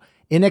 So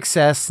In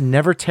Excess,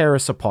 Never Tear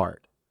Us Apart.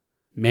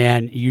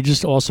 Man, you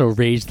just also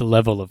raised the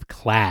level of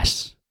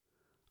class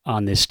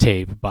on this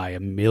tape by a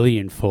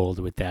millionfold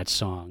with that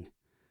song.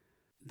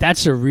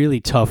 That's a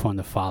really tough one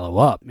to follow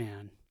up,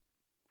 man.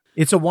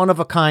 It's a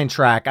one-of-a-kind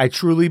track. I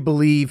truly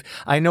believe.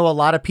 I know a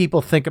lot of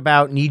people think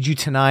about Need You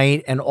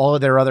Tonight and all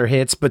of their other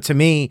hits, but to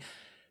me,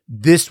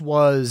 this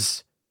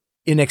was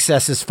In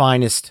Excess's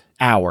finest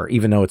hour,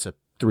 even though it's a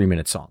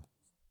 3-minute song.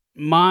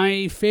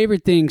 My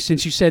favorite thing,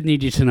 since you said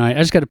Need You Tonight, I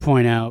just got to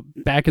point out,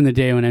 back in the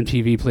day when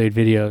MTV played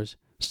videos,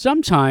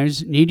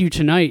 sometimes Need You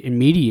Tonight and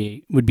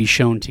Mediate would be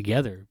shown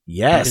together.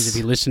 Yes. Because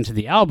if you listen to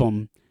the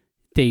album,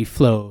 they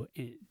flow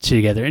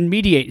together. And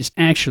Mediate is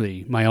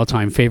actually my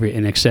all-time favorite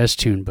In Excess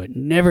tune, but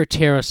Never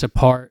Tear Us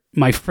Apart.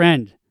 My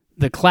friend,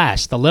 the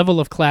class, the level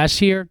of class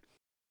here,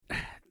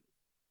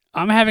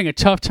 I'm having a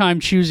tough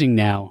time choosing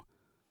now.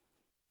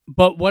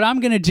 But what I'm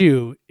going to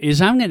do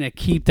is I'm going to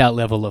keep that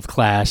level of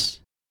class,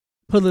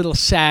 put a little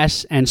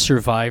sass and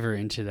Survivor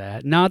into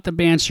that. Not the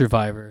band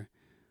Survivor,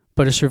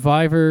 but a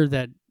Survivor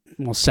that,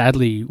 well,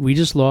 sadly, we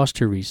just lost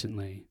her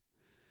recently.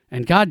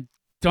 And God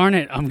darn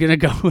it, I'm going to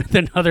go with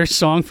another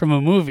song from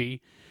a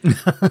movie.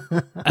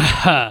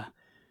 Out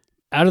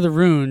of the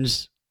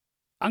Runes,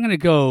 I'm going to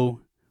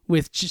go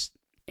with just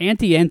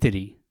Auntie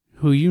Entity,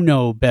 who you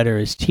know better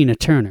as Tina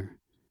Turner,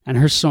 and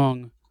her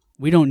song,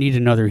 We Don't Need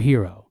Another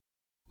Hero,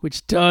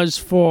 which does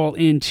fall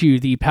into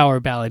the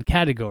power ballad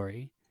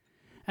category.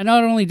 And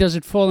not only does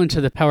it fall into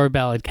the power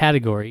ballad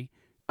category,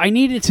 I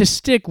needed to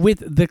stick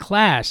with the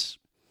class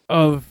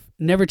of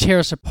Never Tear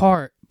Us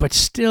Apart, but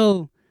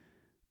still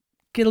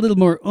get a little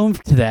more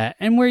oomph to that.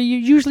 And where you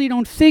usually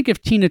don't think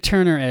of Tina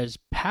Turner as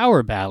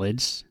power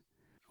ballads,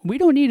 We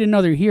Don't Need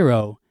Another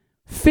Hero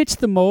fits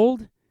the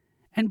mold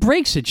and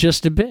breaks it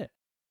just a bit.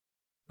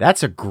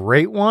 That's a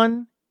great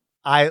one.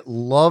 I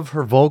love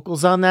her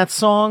vocals on that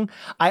song.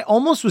 I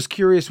almost was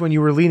curious when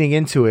you were leaning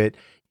into it.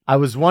 I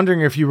was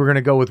wondering if you were going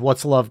to go with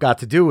What's Love Got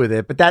to Do With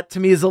It, but that to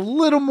me is a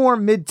little more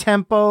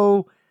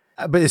mid-tempo.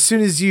 But as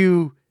soon as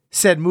you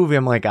said movie,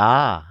 I'm like,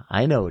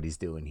 I know what he's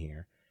doing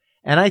here.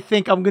 And I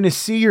think I'm going to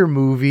see your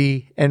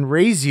movie and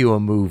raise you a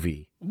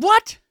movie.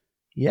 What?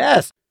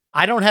 Yes.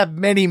 I don't have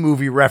many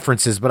movie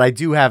references, but I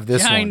do have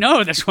this one. I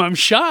know. That's why I'm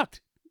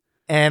shocked.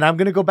 And I'm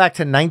going to go back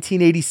to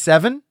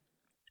 1987.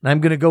 And I'm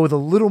going to go with a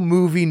little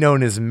movie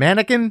known as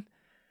Mannequin.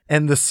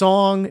 And the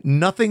song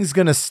Nothing's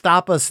Gonna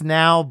Stop Us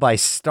Now by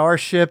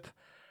Starship.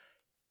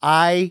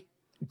 I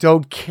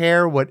don't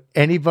care what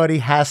anybody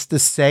has to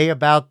say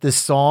about this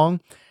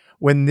song.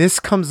 when this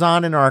comes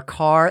on in our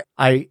car,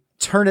 I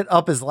turn it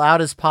up as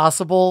loud as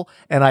possible,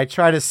 and I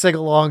try to sing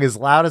along as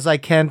loud as I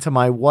can to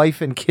my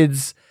wife and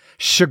kids'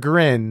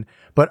 chagrin.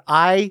 But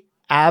I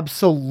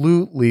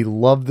absolutely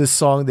love this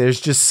song. There's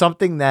just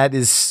something that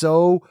is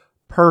so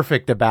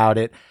perfect about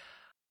it.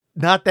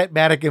 Not that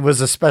Mannequin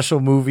was a special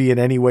movie in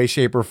any way,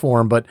 shape, or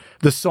form, but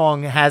the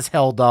song has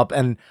held up,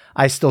 and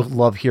I still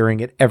love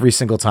hearing it every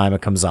single time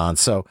it comes on.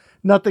 So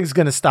nothing's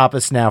going to stop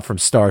us now from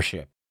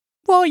Starship.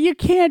 Well, you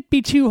can't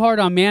be too hard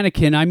on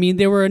Mannequin. I mean,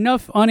 there were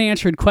enough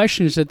unanswered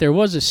questions that there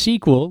was a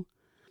sequel.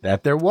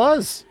 That there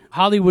was.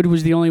 Hollywood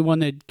was the only one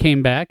that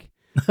came back.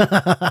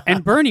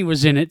 And Bernie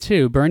was in it,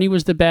 too. Bernie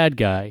was the bad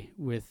guy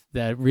with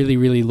that really,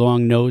 really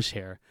long nose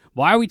hair.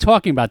 Why are we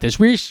talking about this?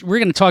 We're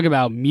going to talk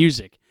about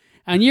music.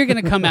 And you're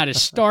going to come out as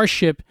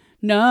Starship.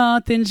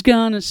 Nothing's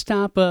going to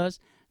stop us.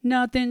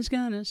 Nothing's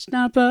going to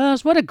stop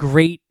us. What a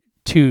great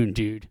tune,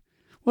 dude.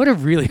 What a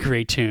really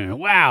great tune.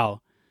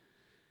 Wow.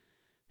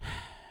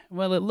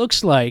 Well, it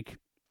looks like,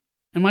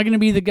 am I going to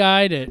be the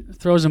guy that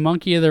throws a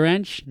monkey of the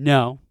wrench?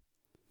 No.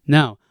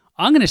 I'm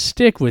going to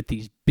stick with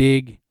these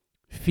big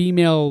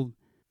female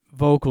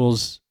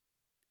vocals,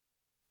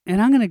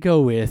 and I'm going to go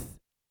with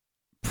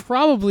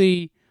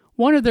probably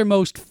one of their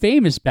most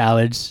famous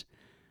ballads,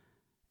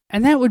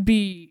 and that would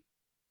be,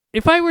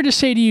 if I were to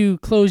say to you,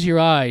 close your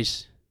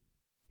eyes,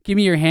 give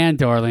me your hand,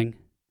 darling.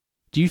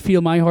 Do you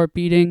feel my heart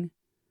beating?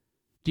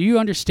 Do you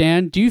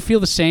understand? Do you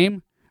feel the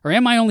same? Or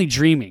am I only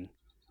dreaming?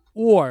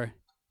 Or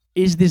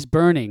is this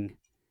burning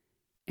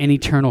an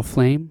eternal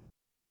flame?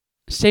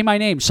 Say my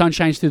name, sun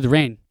shines through the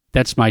rain.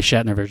 That's my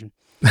Shatner version.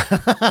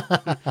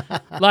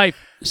 Life,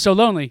 so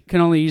lonely, can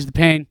only ease the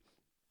pain.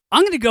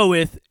 I'm going to go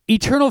with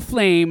Eternal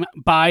Flame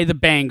by the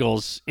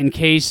Bangles, in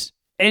case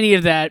any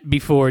of that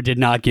before did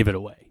not give it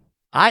away.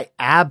 I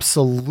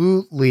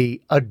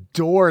absolutely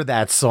adore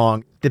that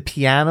song. The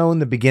piano in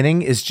the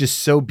beginning is just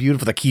so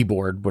beautiful. The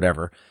keyboard,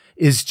 whatever,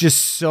 is just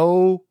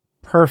so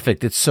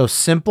perfect. It's so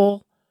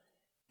simple.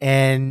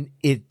 And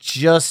it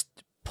just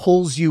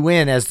pulls you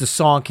in as the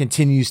song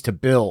continues to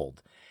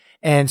build.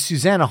 And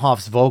Susanna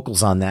Hoff's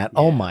vocals on that,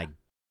 oh my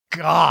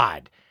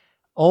God.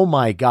 Oh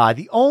my God.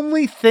 The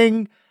only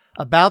thing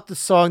about the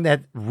song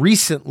that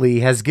recently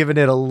has given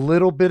it a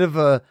little bit of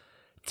a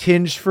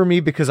tinge for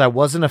me, because I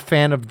wasn't a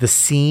fan of the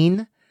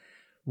scene,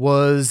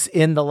 was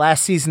in the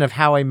last season of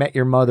How I Met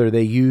Your Mother.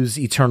 They use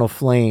Eternal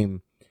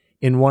Flame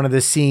in one of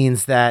the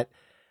scenes that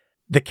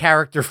the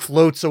character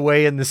floats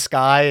away in the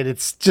sky, and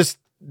it's just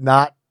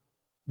not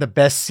the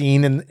best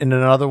scene in an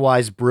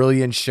otherwise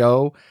brilliant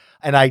show.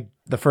 And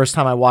the first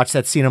time I watched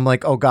that scene, I'm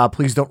like, oh God,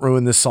 please don't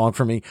ruin this song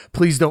for me.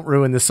 Please don't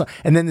ruin this song.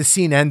 And then the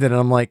scene ended, and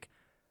I'm like,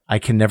 I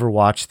can never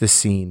watch this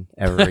scene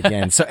ever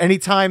again. So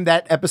anytime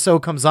that episode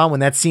comes on, when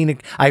that scene,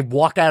 I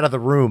walk out of the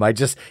room.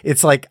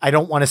 It's like, I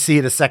don't want to see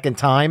it a second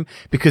time,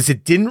 because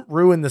it didn't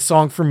ruin the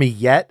song for me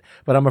yet,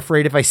 but I'm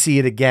afraid if I see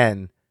it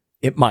again,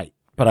 it might.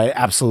 But I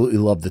absolutely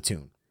love the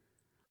tune.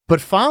 But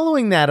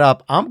following that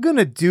up, I'm going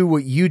to do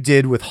what you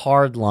did with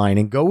Hardline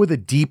and go with a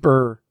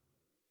deeper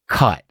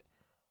cut.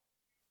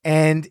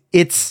 And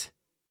it's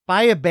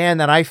by a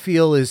band that I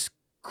feel is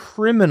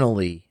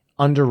criminally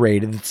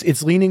underrated.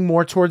 It's leaning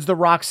more towards the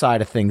rock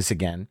side of things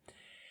again.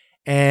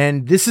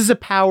 And this is a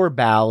power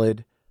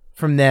ballad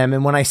from them.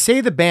 And when I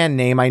say the band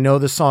name, I know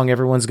the song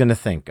everyone's going to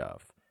think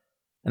of.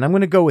 And I'm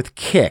going to go with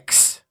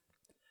Kicks.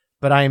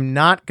 But I am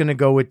not going to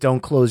go with Don't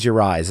Close Your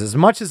Eyes. As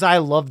much as I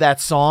love that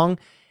song,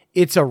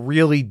 it's a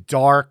really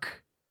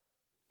dark,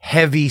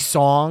 heavy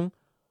song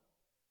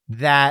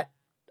that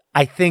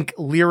I think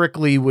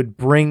lyrically would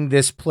bring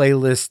this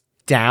playlist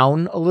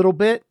down a little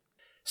bit.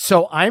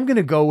 So I'm going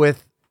to go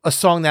with a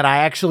song that I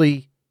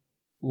actually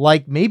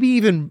like, maybe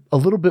even a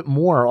little bit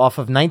more, off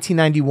of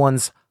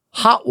 1991's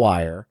Hot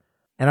Wire.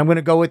 And I'm going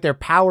to go with their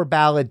power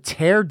ballad,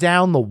 Tear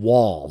Down the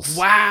Walls.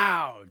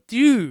 Wow,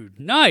 dude,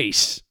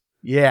 nice.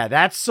 Yeah,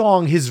 that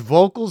song, his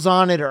vocals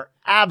on it are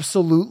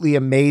absolutely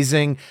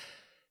amazing.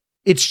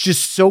 It's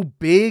just so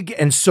big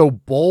and so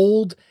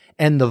bold,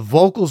 and the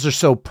vocals are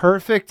so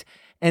perfect.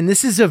 And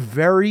this is a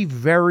very,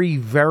 very,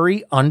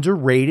 very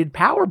underrated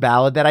power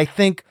ballad that I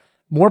think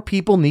more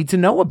people need to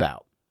know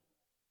about.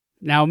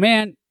 Now,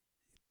 man,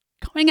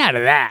 coming out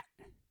of that,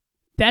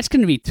 that's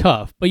going to be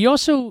tough. But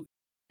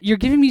you're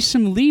giving me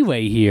some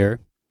leeway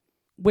here,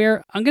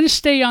 where I'm going to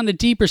stay on the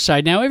deeper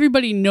side. Now,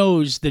 everybody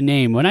knows the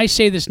name. When I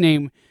say this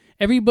name,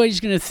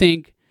 everybody's going to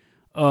think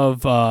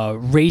of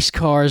race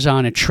cars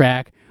on a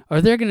track,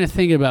 or they're going to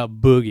think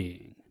about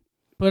boogieing.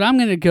 But I'm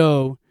going to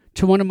go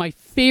to one of my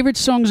favorite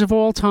songs of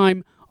all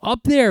time,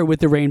 up there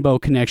with the Rainbow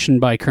Connection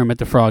by Kermit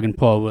the Frog and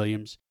Paul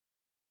Williams.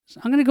 So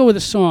I'm going to go with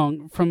a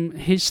song from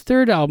his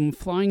third album,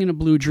 Flying in a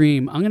Blue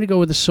Dream. I'm going to go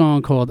with a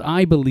song called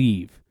I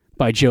Believe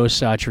by Joe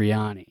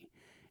Satriani.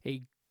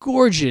 A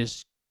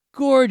gorgeous,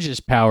 gorgeous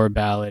power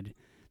ballad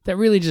that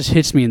really just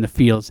hits me in the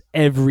feels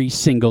every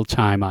single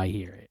time I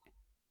hear it.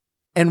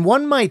 And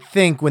one might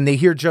think when they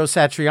hear Joe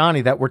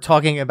Satriani that we're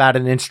talking about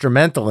an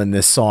instrumental in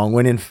this song,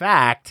 when in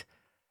fact,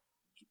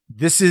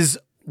 this is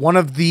one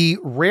of the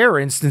rare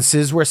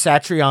instances where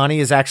Satriani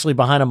is actually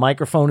behind a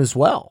microphone as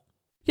well.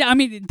 Yeah, I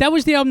mean, that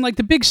was the album. Like,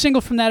 the big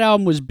single from that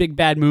album was Big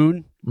Bad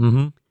Moon.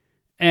 Mm-hmm.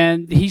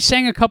 And he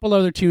sang a couple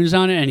other tunes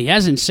on it, and he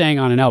hasn't sang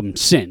on an album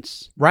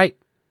since. Right.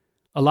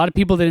 A lot of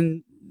people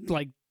didn't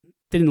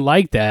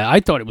like that. I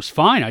thought it was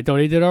fine. I thought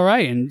he did all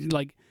right. And,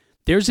 like,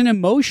 there's an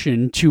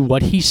emotion to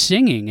what he's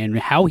singing and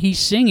how he's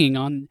singing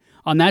on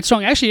that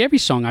song. Actually, every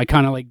song I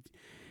kind of like.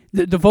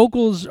 The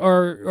vocals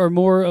are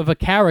more of a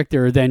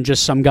character than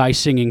just some guy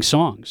singing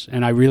songs.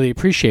 And I really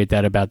appreciate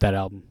that about that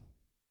album.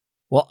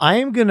 Well, I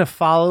am going to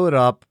follow it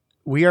up.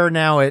 We are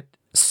now at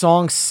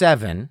song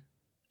 7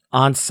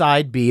 on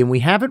side B, and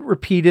we haven't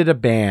repeated a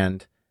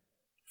band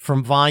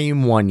from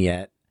volume 1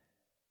 yet.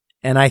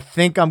 And I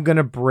think I'm going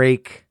to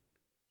break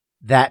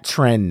that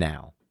trend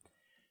now.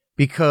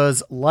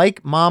 Because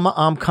like Mama,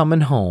 I'm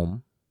Coming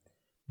Home,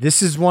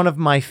 this is one of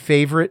my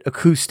favorite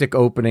acoustic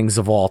openings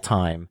of all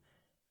time.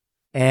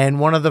 And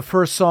one of the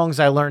first songs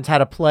I learned how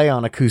to play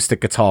on acoustic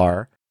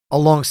guitar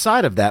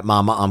alongside of that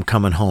Mama, I'm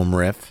Coming Home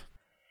riff.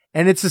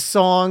 And it's a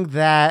song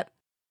that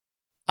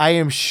I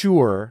am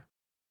sure,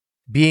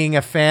 being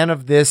a fan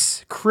of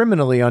this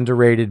criminally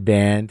underrated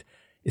band,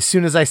 as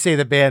soon as I say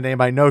the band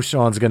name, I know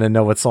Sean's going to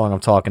know what song I'm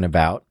talking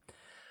about.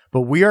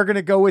 But we are going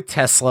to go with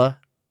Tesla.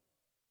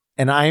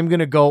 And I am going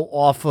to go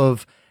off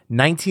of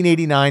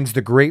 1989's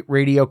The Great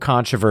Radio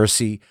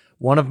Controversy,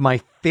 one of my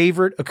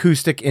favorite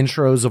acoustic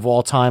intros of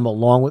all time,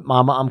 along with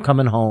Mama, I'm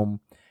Coming Home.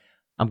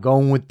 I'm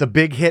going with the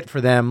big hit for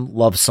them,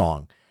 Love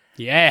Song.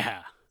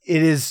 Yeah.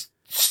 It is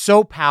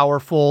so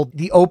powerful.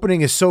 The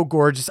opening is so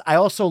gorgeous. I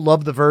also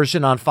love the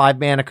version on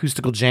 5-Man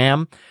Acoustical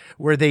Jam,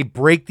 where they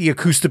break the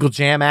acoustical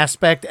jam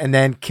aspect and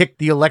then kick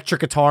the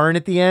electric guitar in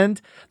at the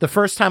end. The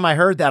first time I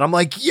heard that, I'm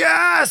like,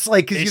 yes!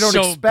 Like, because you don't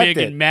so expect big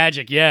it. and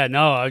magic. Yeah,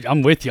 no,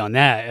 I'm with you on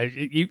that.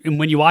 And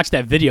when you watch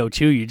that video,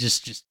 too, you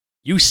just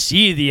you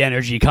see the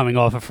energy coming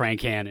off of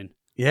Frank Hannon.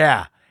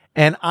 Yeah.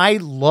 And I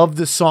love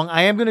this song.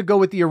 I am going to go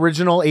with the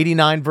original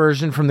 89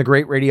 version from The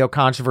Great Radio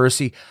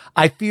Controversy.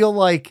 I feel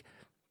like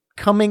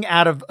coming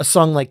out of a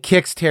song like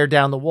Kicks, Tear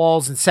Down the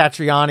Walls, and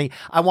Satriani,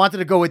 I wanted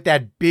to go with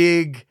that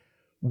big,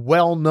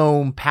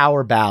 well-known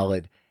power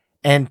ballad.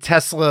 And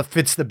Tesla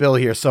fits the bill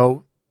here.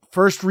 So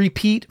first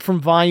repeat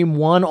from Volume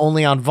 1,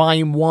 only on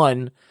Volume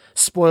 1,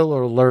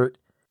 spoiler alert,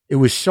 it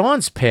was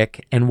Sean's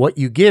pick and What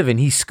You Give, and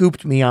he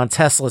scooped me on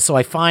Tesla, so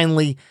I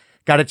finally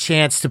got a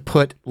chance to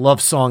put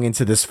Love Song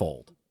into this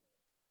fold.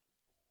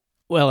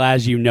 Well,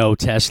 as you know,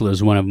 Tesla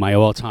is one of my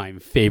all-time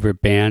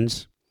favorite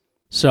bands.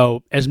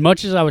 So as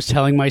much as I was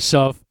telling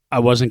myself I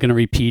wasn't going to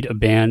repeat a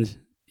band,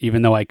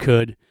 even though I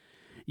could,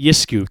 you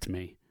scooped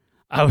me.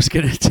 I was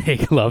going to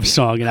take Love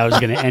Song, and I was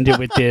going to end it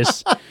with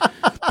this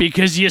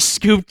because you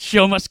scooped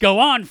Show Must Go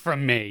On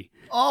from me.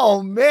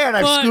 Oh, man,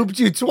 I scooped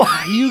you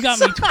twice. You got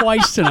me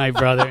twice tonight,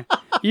 brother.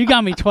 You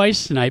got me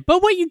twice tonight.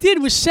 But what you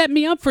did was set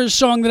me up for a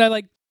song that I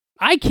like.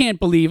 I can't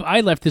believe I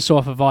left this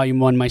off of Volume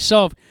 1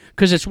 myself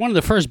because it's one of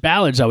the first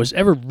ballads I was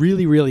ever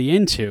really, really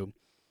into.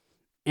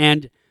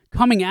 And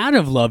coming out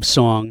of Love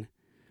Song,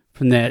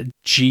 from that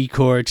G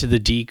chord to the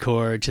D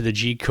chord to the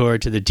G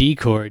chord to the D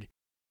chord,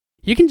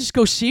 you can just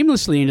go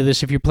seamlessly into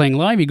this if you're playing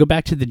live. You go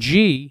back to the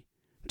G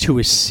to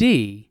a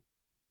C,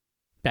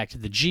 back to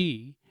the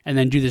G, and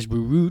then do this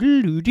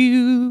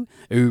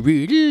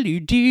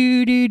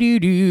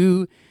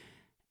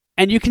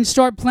and you can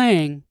start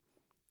playing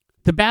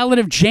The Ballad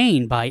of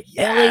Jane by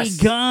LA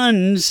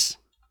Guns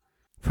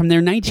from their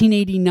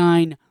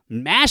 1989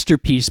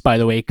 masterpiece, by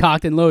the way,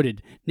 Cocked and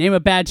Loaded. Name a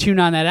bad tune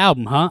on that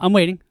album, huh? I'm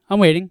waiting.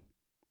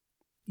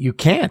 You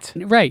can't.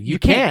 Right, you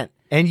can't.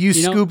 And you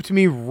scooped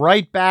me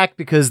right back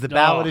because The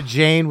Ballad of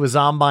Jane was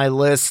on my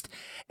list,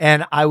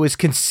 and I was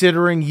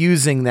considering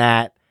using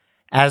that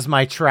as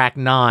my track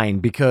 9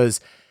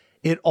 because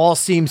it all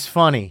seems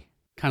funny.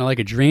 Kind of like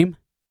a dream.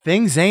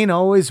 Things ain't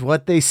always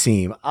what they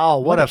seem. Oh,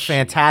 what a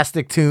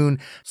fantastic tune.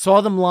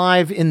 Saw them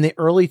live in the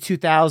early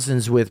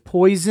 2000s with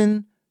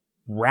Poison,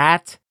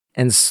 Rat,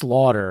 and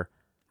Slaughter.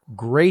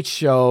 Great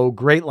show,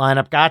 great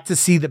lineup. Got to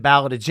see The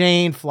Ballad of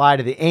Jane, Fly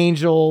to the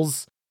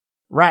Angels.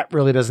 Rat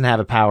really doesn't have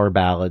a power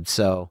ballad,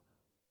 so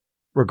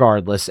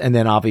regardless. And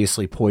then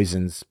obviously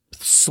Poison's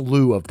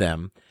slew of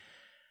them.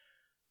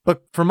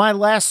 But for my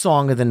last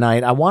song of the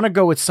night, I want to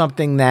go with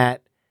something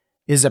that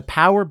is a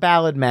power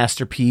ballad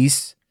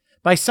masterpiece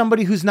by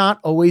somebody who's not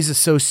always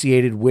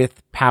associated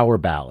with power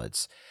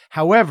ballads.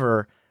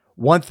 However,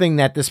 one thing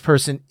that this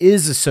person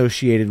is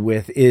associated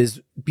with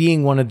is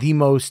being one of the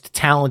most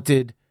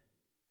talented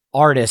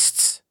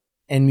artists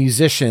and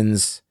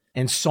musicians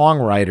and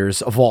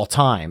songwriters of all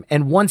time.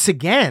 And once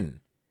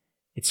again,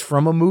 it's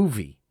from a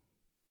movie.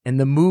 And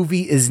the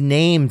movie is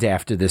named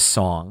after this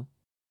song.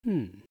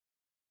 And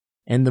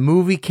the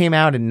movie came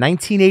out in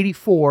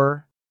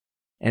 1984.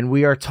 And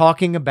we are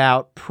talking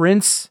about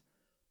Prince,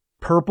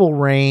 Purple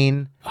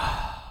Rain.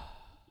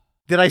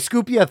 Did I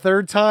scoop you a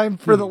third time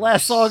for the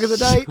last song of the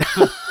night?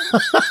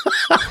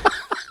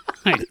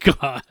 My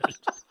God.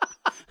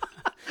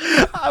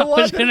 I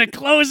was going to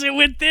close it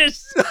with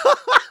this.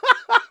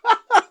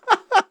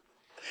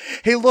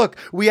 Hey, look,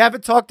 we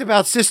haven't talked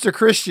about Sister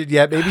Christian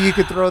yet. Maybe you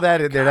could throw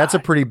that in there. That's a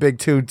pretty big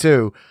tune,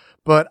 too.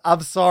 but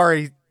I'm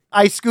sorry.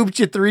 I scooped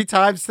you 3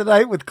 times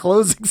tonight with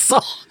closing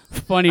song.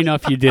 Funny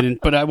enough you didn't,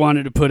 but I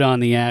wanted to put on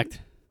the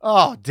act.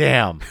 Oh,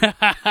 damn.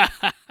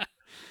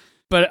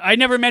 But I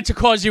never meant to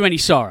cause you any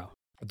sorrow.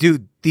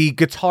 Dude, the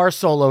guitar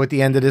solo at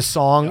the end of this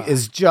song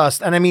is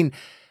just, and I mean,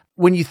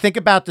 when you think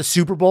about the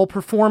Super Bowl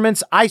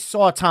performance, I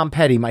saw Tom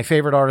Petty, my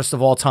favorite artist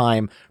of all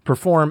time,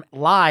 perform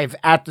live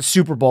at the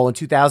Super Bowl in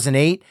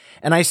 2008.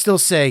 And I still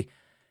say,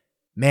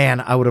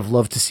 man, I would have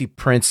loved to see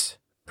Prince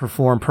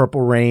perform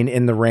Purple Rain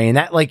in the Rain.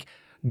 That, like,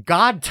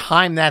 God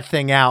timed that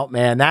thing out,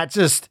 man. That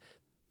just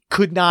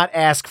could not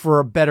ask for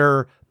a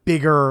better,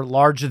 bigger,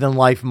 larger than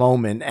life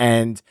moment.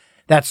 And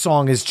that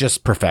song is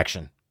just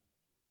perfection.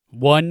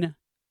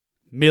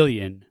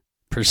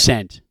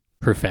 1,000,000%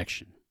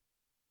 perfection.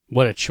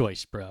 What a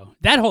choice, bro.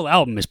 That whole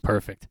album is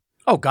perfect.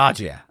 Oh, God,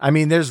 yeah. I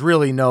mean, there's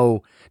really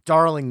no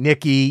Darling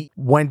Nikki,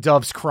 When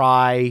Doves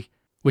Cry.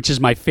 Which is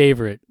my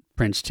favorite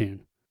Prince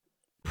tune.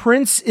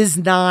 Prince is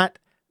not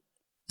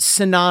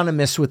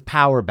synonymous with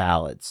power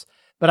ballads,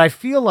 but I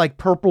feel like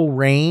Purple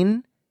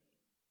Rain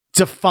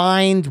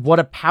defined what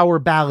a power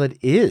ballad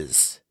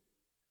is,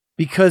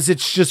 because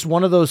it's just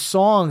one of those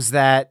songs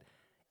that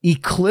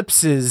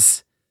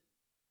eclipses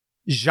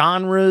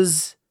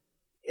genres.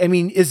 I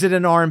mean, is it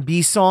an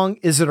R&B song?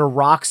 Is it a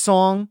rock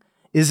song?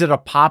 Is it a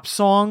pop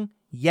song?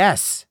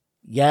 Yes.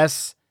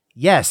 Yes.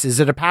 Yes. Is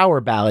it a power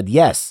ballad?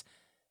 Yes.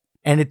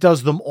 And it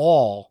does them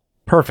all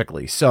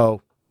perfectly.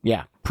 So,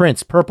 yeah.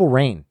 Prince, Purple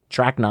Rain,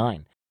 track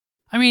 9.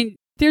 I mean,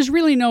 there's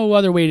really no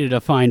other way to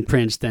define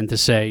Prince than to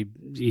say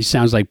he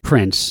sounds like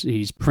Prince.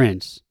 He's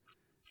Prince.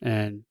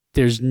 And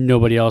there's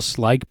nobody else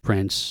like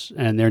Prince,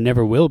 and there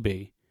never will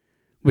be,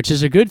 which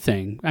is a good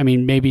thing. I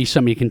mean, maybe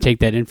somebody can take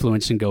that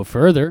influence and go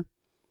further.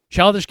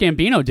 Childish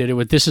Gambino did it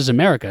with This Is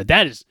America.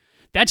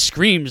 That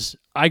screams,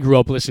 I grew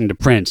up listening to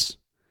Prince.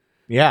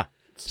 Yeah.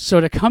 So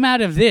to come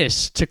out of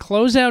this, to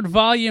close out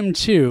Volume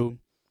 2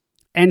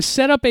 and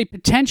set up a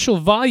potential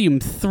Volume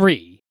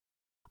 3,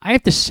 I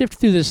have to sift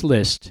through this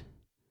list.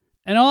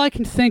 And all I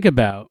can think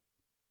about,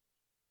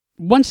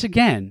 once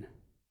again,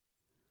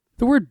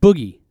 the word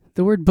boogie.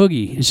 The word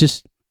boogie is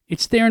just,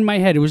 it's there in my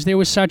head. It was there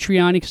with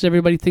Satriani because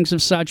everybody thinks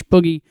of Sach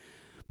Boogie.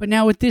 But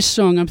now with this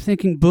song, I'm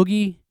thinking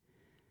boogie.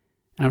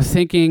 And I'm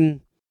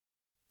thinking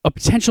a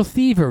potential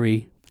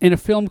thievery in a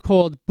film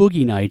called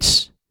Boogie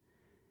Nights.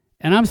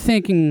 And I'm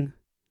thinking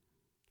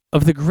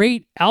of the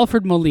great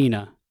Alfred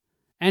Molina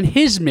and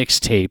his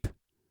mixtape.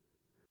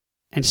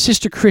 And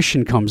Sister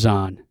Christian comes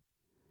on.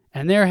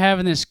 And they're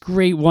having this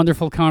great,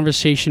 wonderful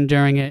conversation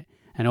during it.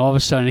 And all of a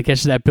sudden it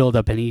gets to that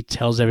build-up and he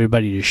tells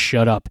everybody to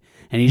shut up.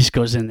 And he just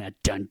goes in that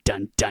dun,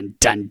 dun, dun,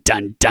 dun,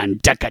 dun, dun,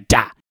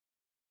 da-ka-da.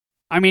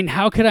 I mean,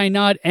 how could I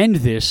not end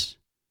this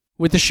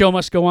with The Show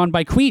Must Go On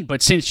by Queen?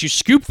 But since you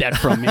scooped that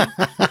from me,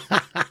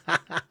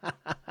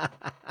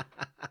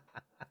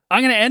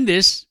 I'm going to end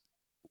this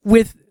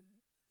with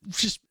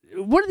just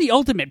one of the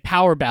ultimate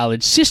power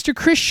ballads, Sister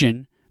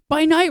Christian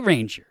by Night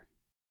Ranger.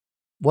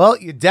 Well,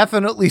 you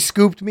definitely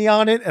scooped me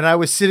on it, and I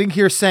was sitting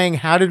here saying,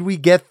 how did we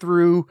get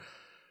through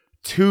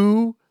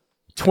 2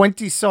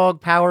 20-song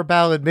power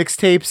ballad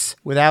mixtapes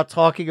without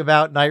talking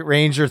about Night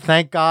Ranger?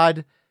 Thank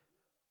God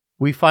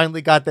we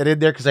finally got that in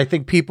there, because I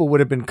think people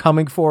would have been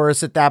coming for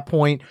us at that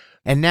point.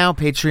 And now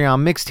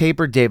Patreon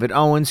mixtaper David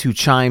Owens, who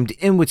chimed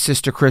in with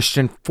Sister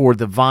Christian for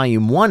the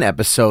Volume 1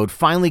 episode,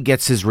 finally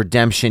gets his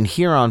redemption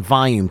here on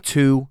Volume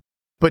 2.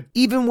 But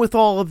even with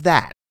all of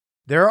that,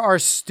 there are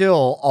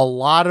still a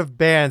lot of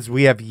bands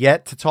we have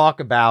yet to talk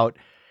about.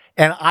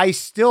 And I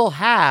still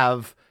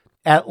have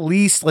at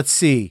least,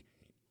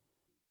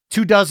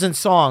 24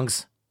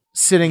 songs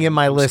sitting in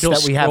my list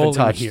that we haven't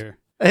touched. Here.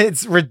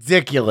 It's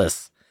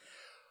ridiculous.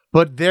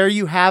 But there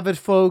you have it,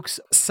 folks.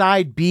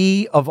 Side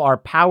B of our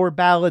Power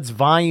Ballads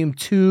Volume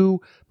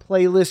 2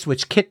 playlist,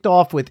 which kicked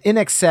off with In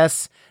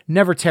Excess,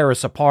 Never Tear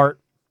Us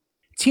Apart,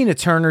 Tina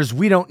Turner's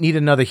We Don't Need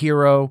Another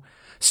Hero,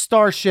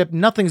 Starship,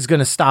 Nothing's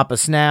Gonna Stop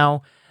Us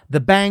Now,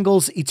 The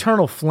Bangles,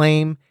 Eternal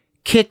Flame,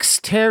 Kicks,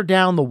 Tear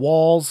Down the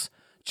Walls,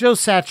 Joe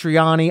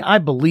Satriani, I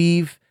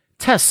Believe,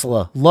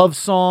 Tesla, Love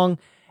Song,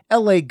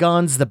 LA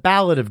Guns, The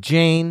Ballad of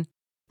Jane,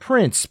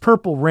 Prince,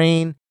 Purple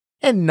Rain,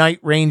 and Night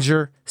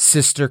Ranger,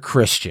 Sister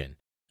Christian.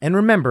 And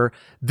remember,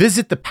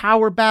 visit the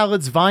Power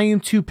Ballads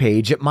Volume 2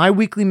 page at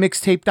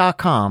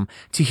myweeklymixtape.com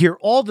to hear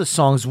all the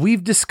songs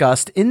we've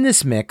discussed in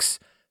this mix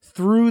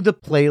through the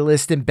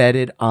playlist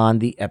embedded on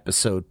the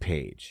episode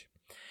page.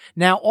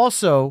 Now,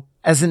 also,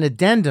 as an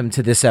addendum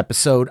to this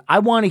episode, I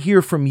want to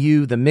hear from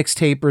you, the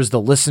mixtapers, the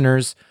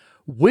listeners.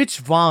 Which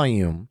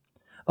volume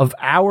of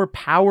our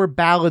Power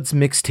Ballads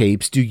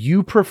mixtapes do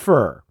you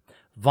prefer?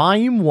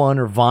 Volume 1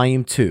 or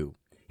Volume 2?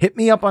 Hit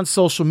me up on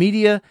social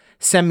media,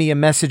 send me a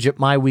message at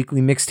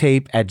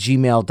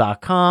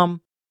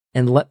myweeklymixtape@gmail.com,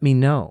 and let me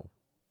know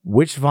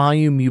which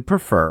volume you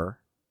prefer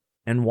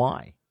and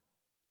why.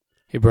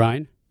 Hey,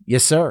 Brian.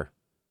 Yes, sir.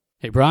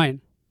 Hey,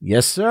 Brian.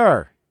 Yes,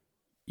 sir.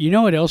 You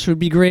know what else would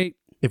be great?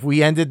 If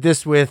we ended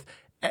this with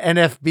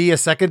NFB a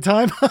second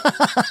time?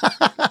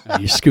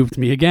 You scooped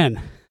me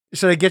again.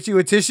 Should I get you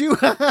a tissue?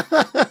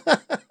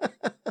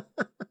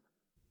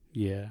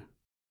 Yeah.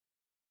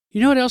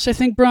 You know what else I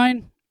think,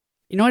 Brian?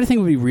 You know what I think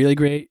would be really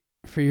great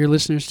for your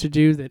listeners to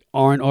do that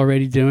aren't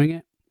already doing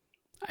it?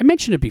 I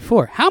mentioned it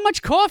before. How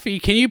much coffee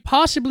can you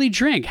possibly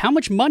drink? How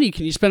much money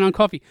can you spend on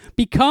coffee?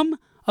 Become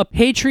a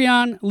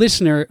Patreon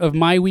listener of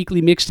My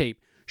Weekly Mixtape.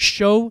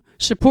 Show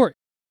support.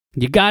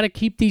 You got to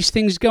keep these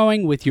things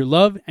going with your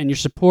love and your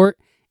support,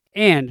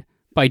 and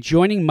by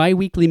joining My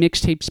Weekly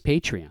Mixtape's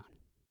Patreon.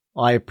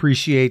 I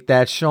appreciate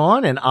that,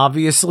 Sean. And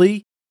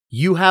obviously,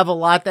 you have a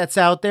lot that's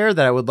out there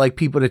that I would like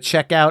people to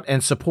check out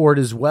and support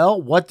as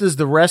well. What does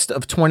the rest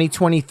of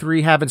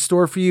 2023 have in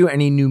store for you?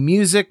 Any new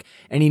music?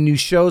 Any new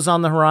shows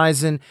on the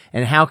horizon?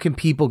 And how can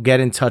people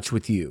get in touch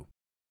with you?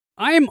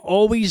 I am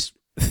always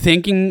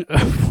thinking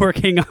of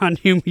working on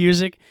new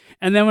music,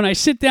 and then when I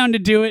sit down to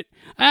do it,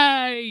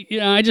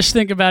 I just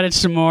think about it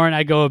some more and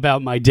I go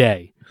about my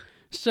day.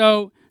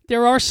 So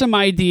there are some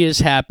ideas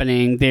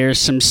happening. There's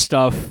some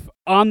stuff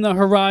on the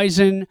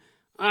horizon.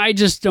 I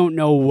just don't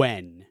know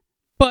when.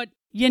 But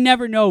you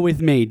never know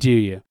with me, do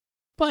you?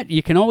 But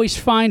you can always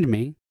find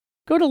me.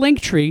 Go to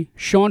Linktree,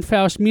 Sean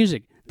Faust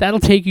Music. That'll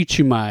take you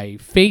to my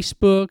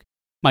Facebook,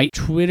 my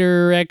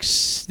Twitter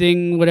X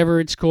thing, whatever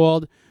it's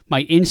called,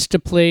 my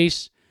Insta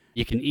place.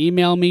 You can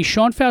email me,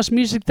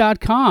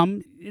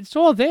 SeanFaustMusic.com. It's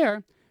all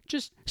there.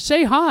 Just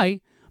say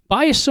hi,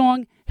 buy a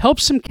song, help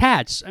some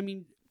cats. I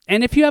mean,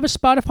 and if you have a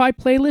Spotify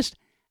playlist,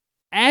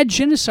 add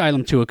Gin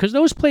Asylum to it, because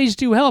those plays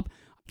do help.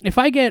 If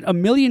I get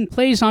 1 million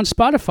plays on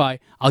Spotify,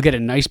 I'll get a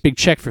nice big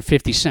check for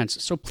 50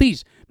 cents. So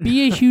please,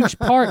 be a huge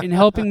part in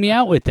helping me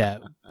out with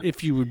that,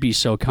 if you would be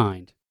so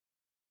kind.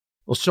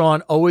 Well,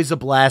 Sean, always a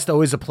blast,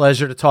 always a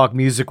pleasure to talk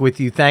music with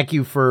you. Thank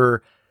you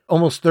for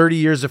almost 30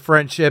 years of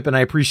friendship, and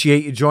I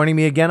appreciate you joining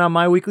me again on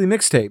My Weekly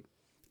Mixtape.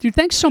 Dude,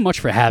 thanks so much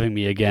for having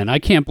me again. I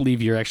can't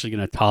believe you're actually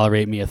going to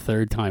tolerate me a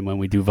third time when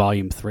we do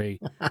Volume 3.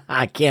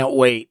 I can't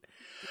wait.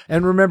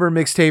 And remember,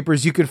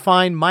 Mixtapers, you can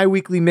find My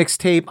Weekly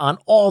Mixtape on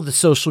all the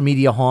social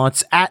media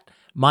haunts at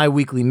My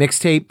Weekly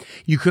Mixtape.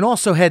 You can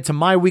also head to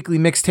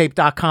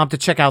myweeklymixtape.com to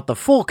check out the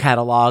full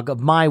catalog of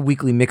My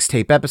Weekly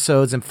Mixtape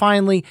episodes. And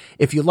finally,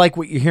 if you like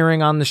what you're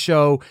hearing on the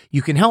show,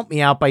 you can help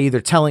me out by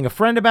either telling a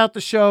friend about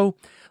the show,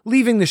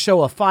 leaving the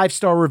show a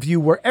 5-star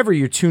review wherever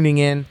you're tuning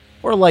in,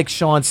 or like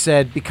Sean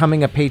said,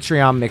 becoming a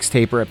Patreon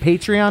mixtaper at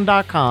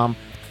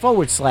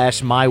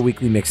patreon.com/My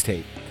Weekly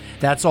Mixtape.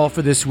 That's all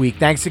for this week.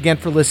 Thanks again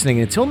for listening.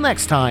 Until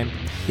next time,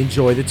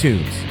 enjoy the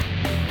tunes.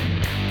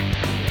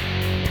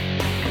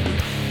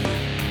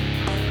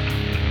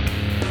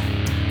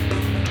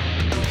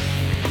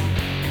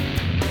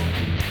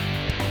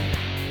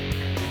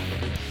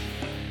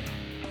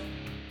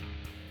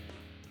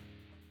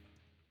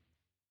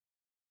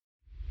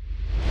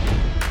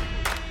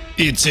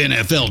 It's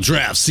NFL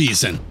draft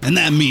season, and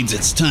that means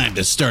it's time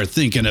to start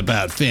thinking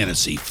about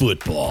fantasy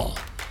football.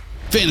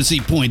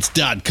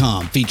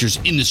 FantasyPoints.com features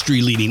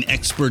industry-leading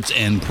experts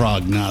and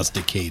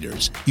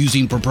prognosticators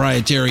using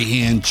proprietary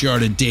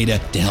hand-charted data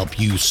to help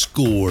you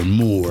score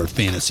more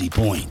fantasy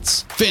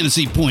points.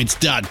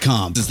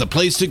 FantasyPoints.com is the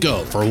place to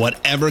go for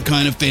whatever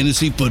kind of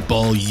fantasy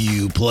football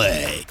you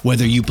play.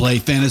 Whether you play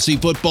fantasy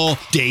football,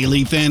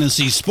 daily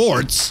fantasy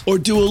sports, or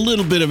do a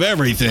little bit of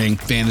everything,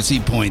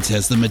 Fantasy Points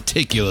has the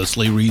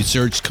meticulously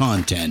researched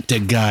content to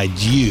guide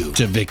you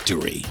to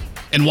victory.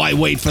 And why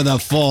wait for the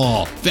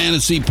fall?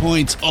 Fantasy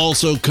Points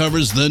also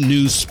covers the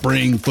new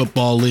spring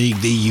football league,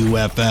 the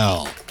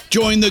UFL.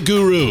 Join the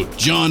guru,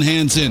 John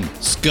Hansen,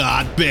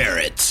 Scott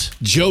Barrett,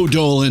 Joe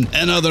Dolan,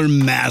 and other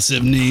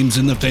massive names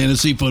in the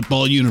fantasy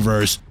football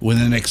universe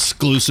with an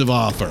exclusive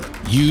offer.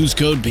 Use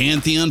code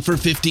Pantheon for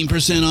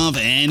 15% off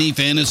any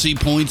Fantasy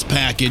Points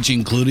package,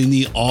 including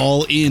the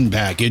all-in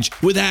package,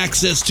 with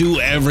access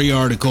to every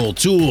article,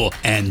 tool,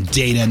 and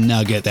data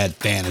nugget that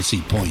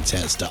Fantasy Points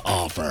has to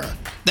offer.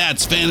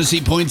 That's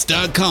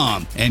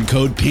FantasyPoints.com and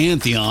code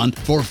Pantheon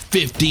for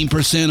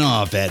 15%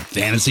 off at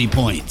Fantasy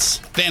Points.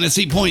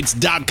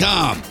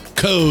 FantasyPoints.com,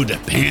 code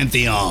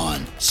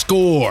Pantheon.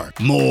 Score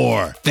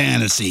more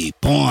fantasy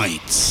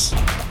points.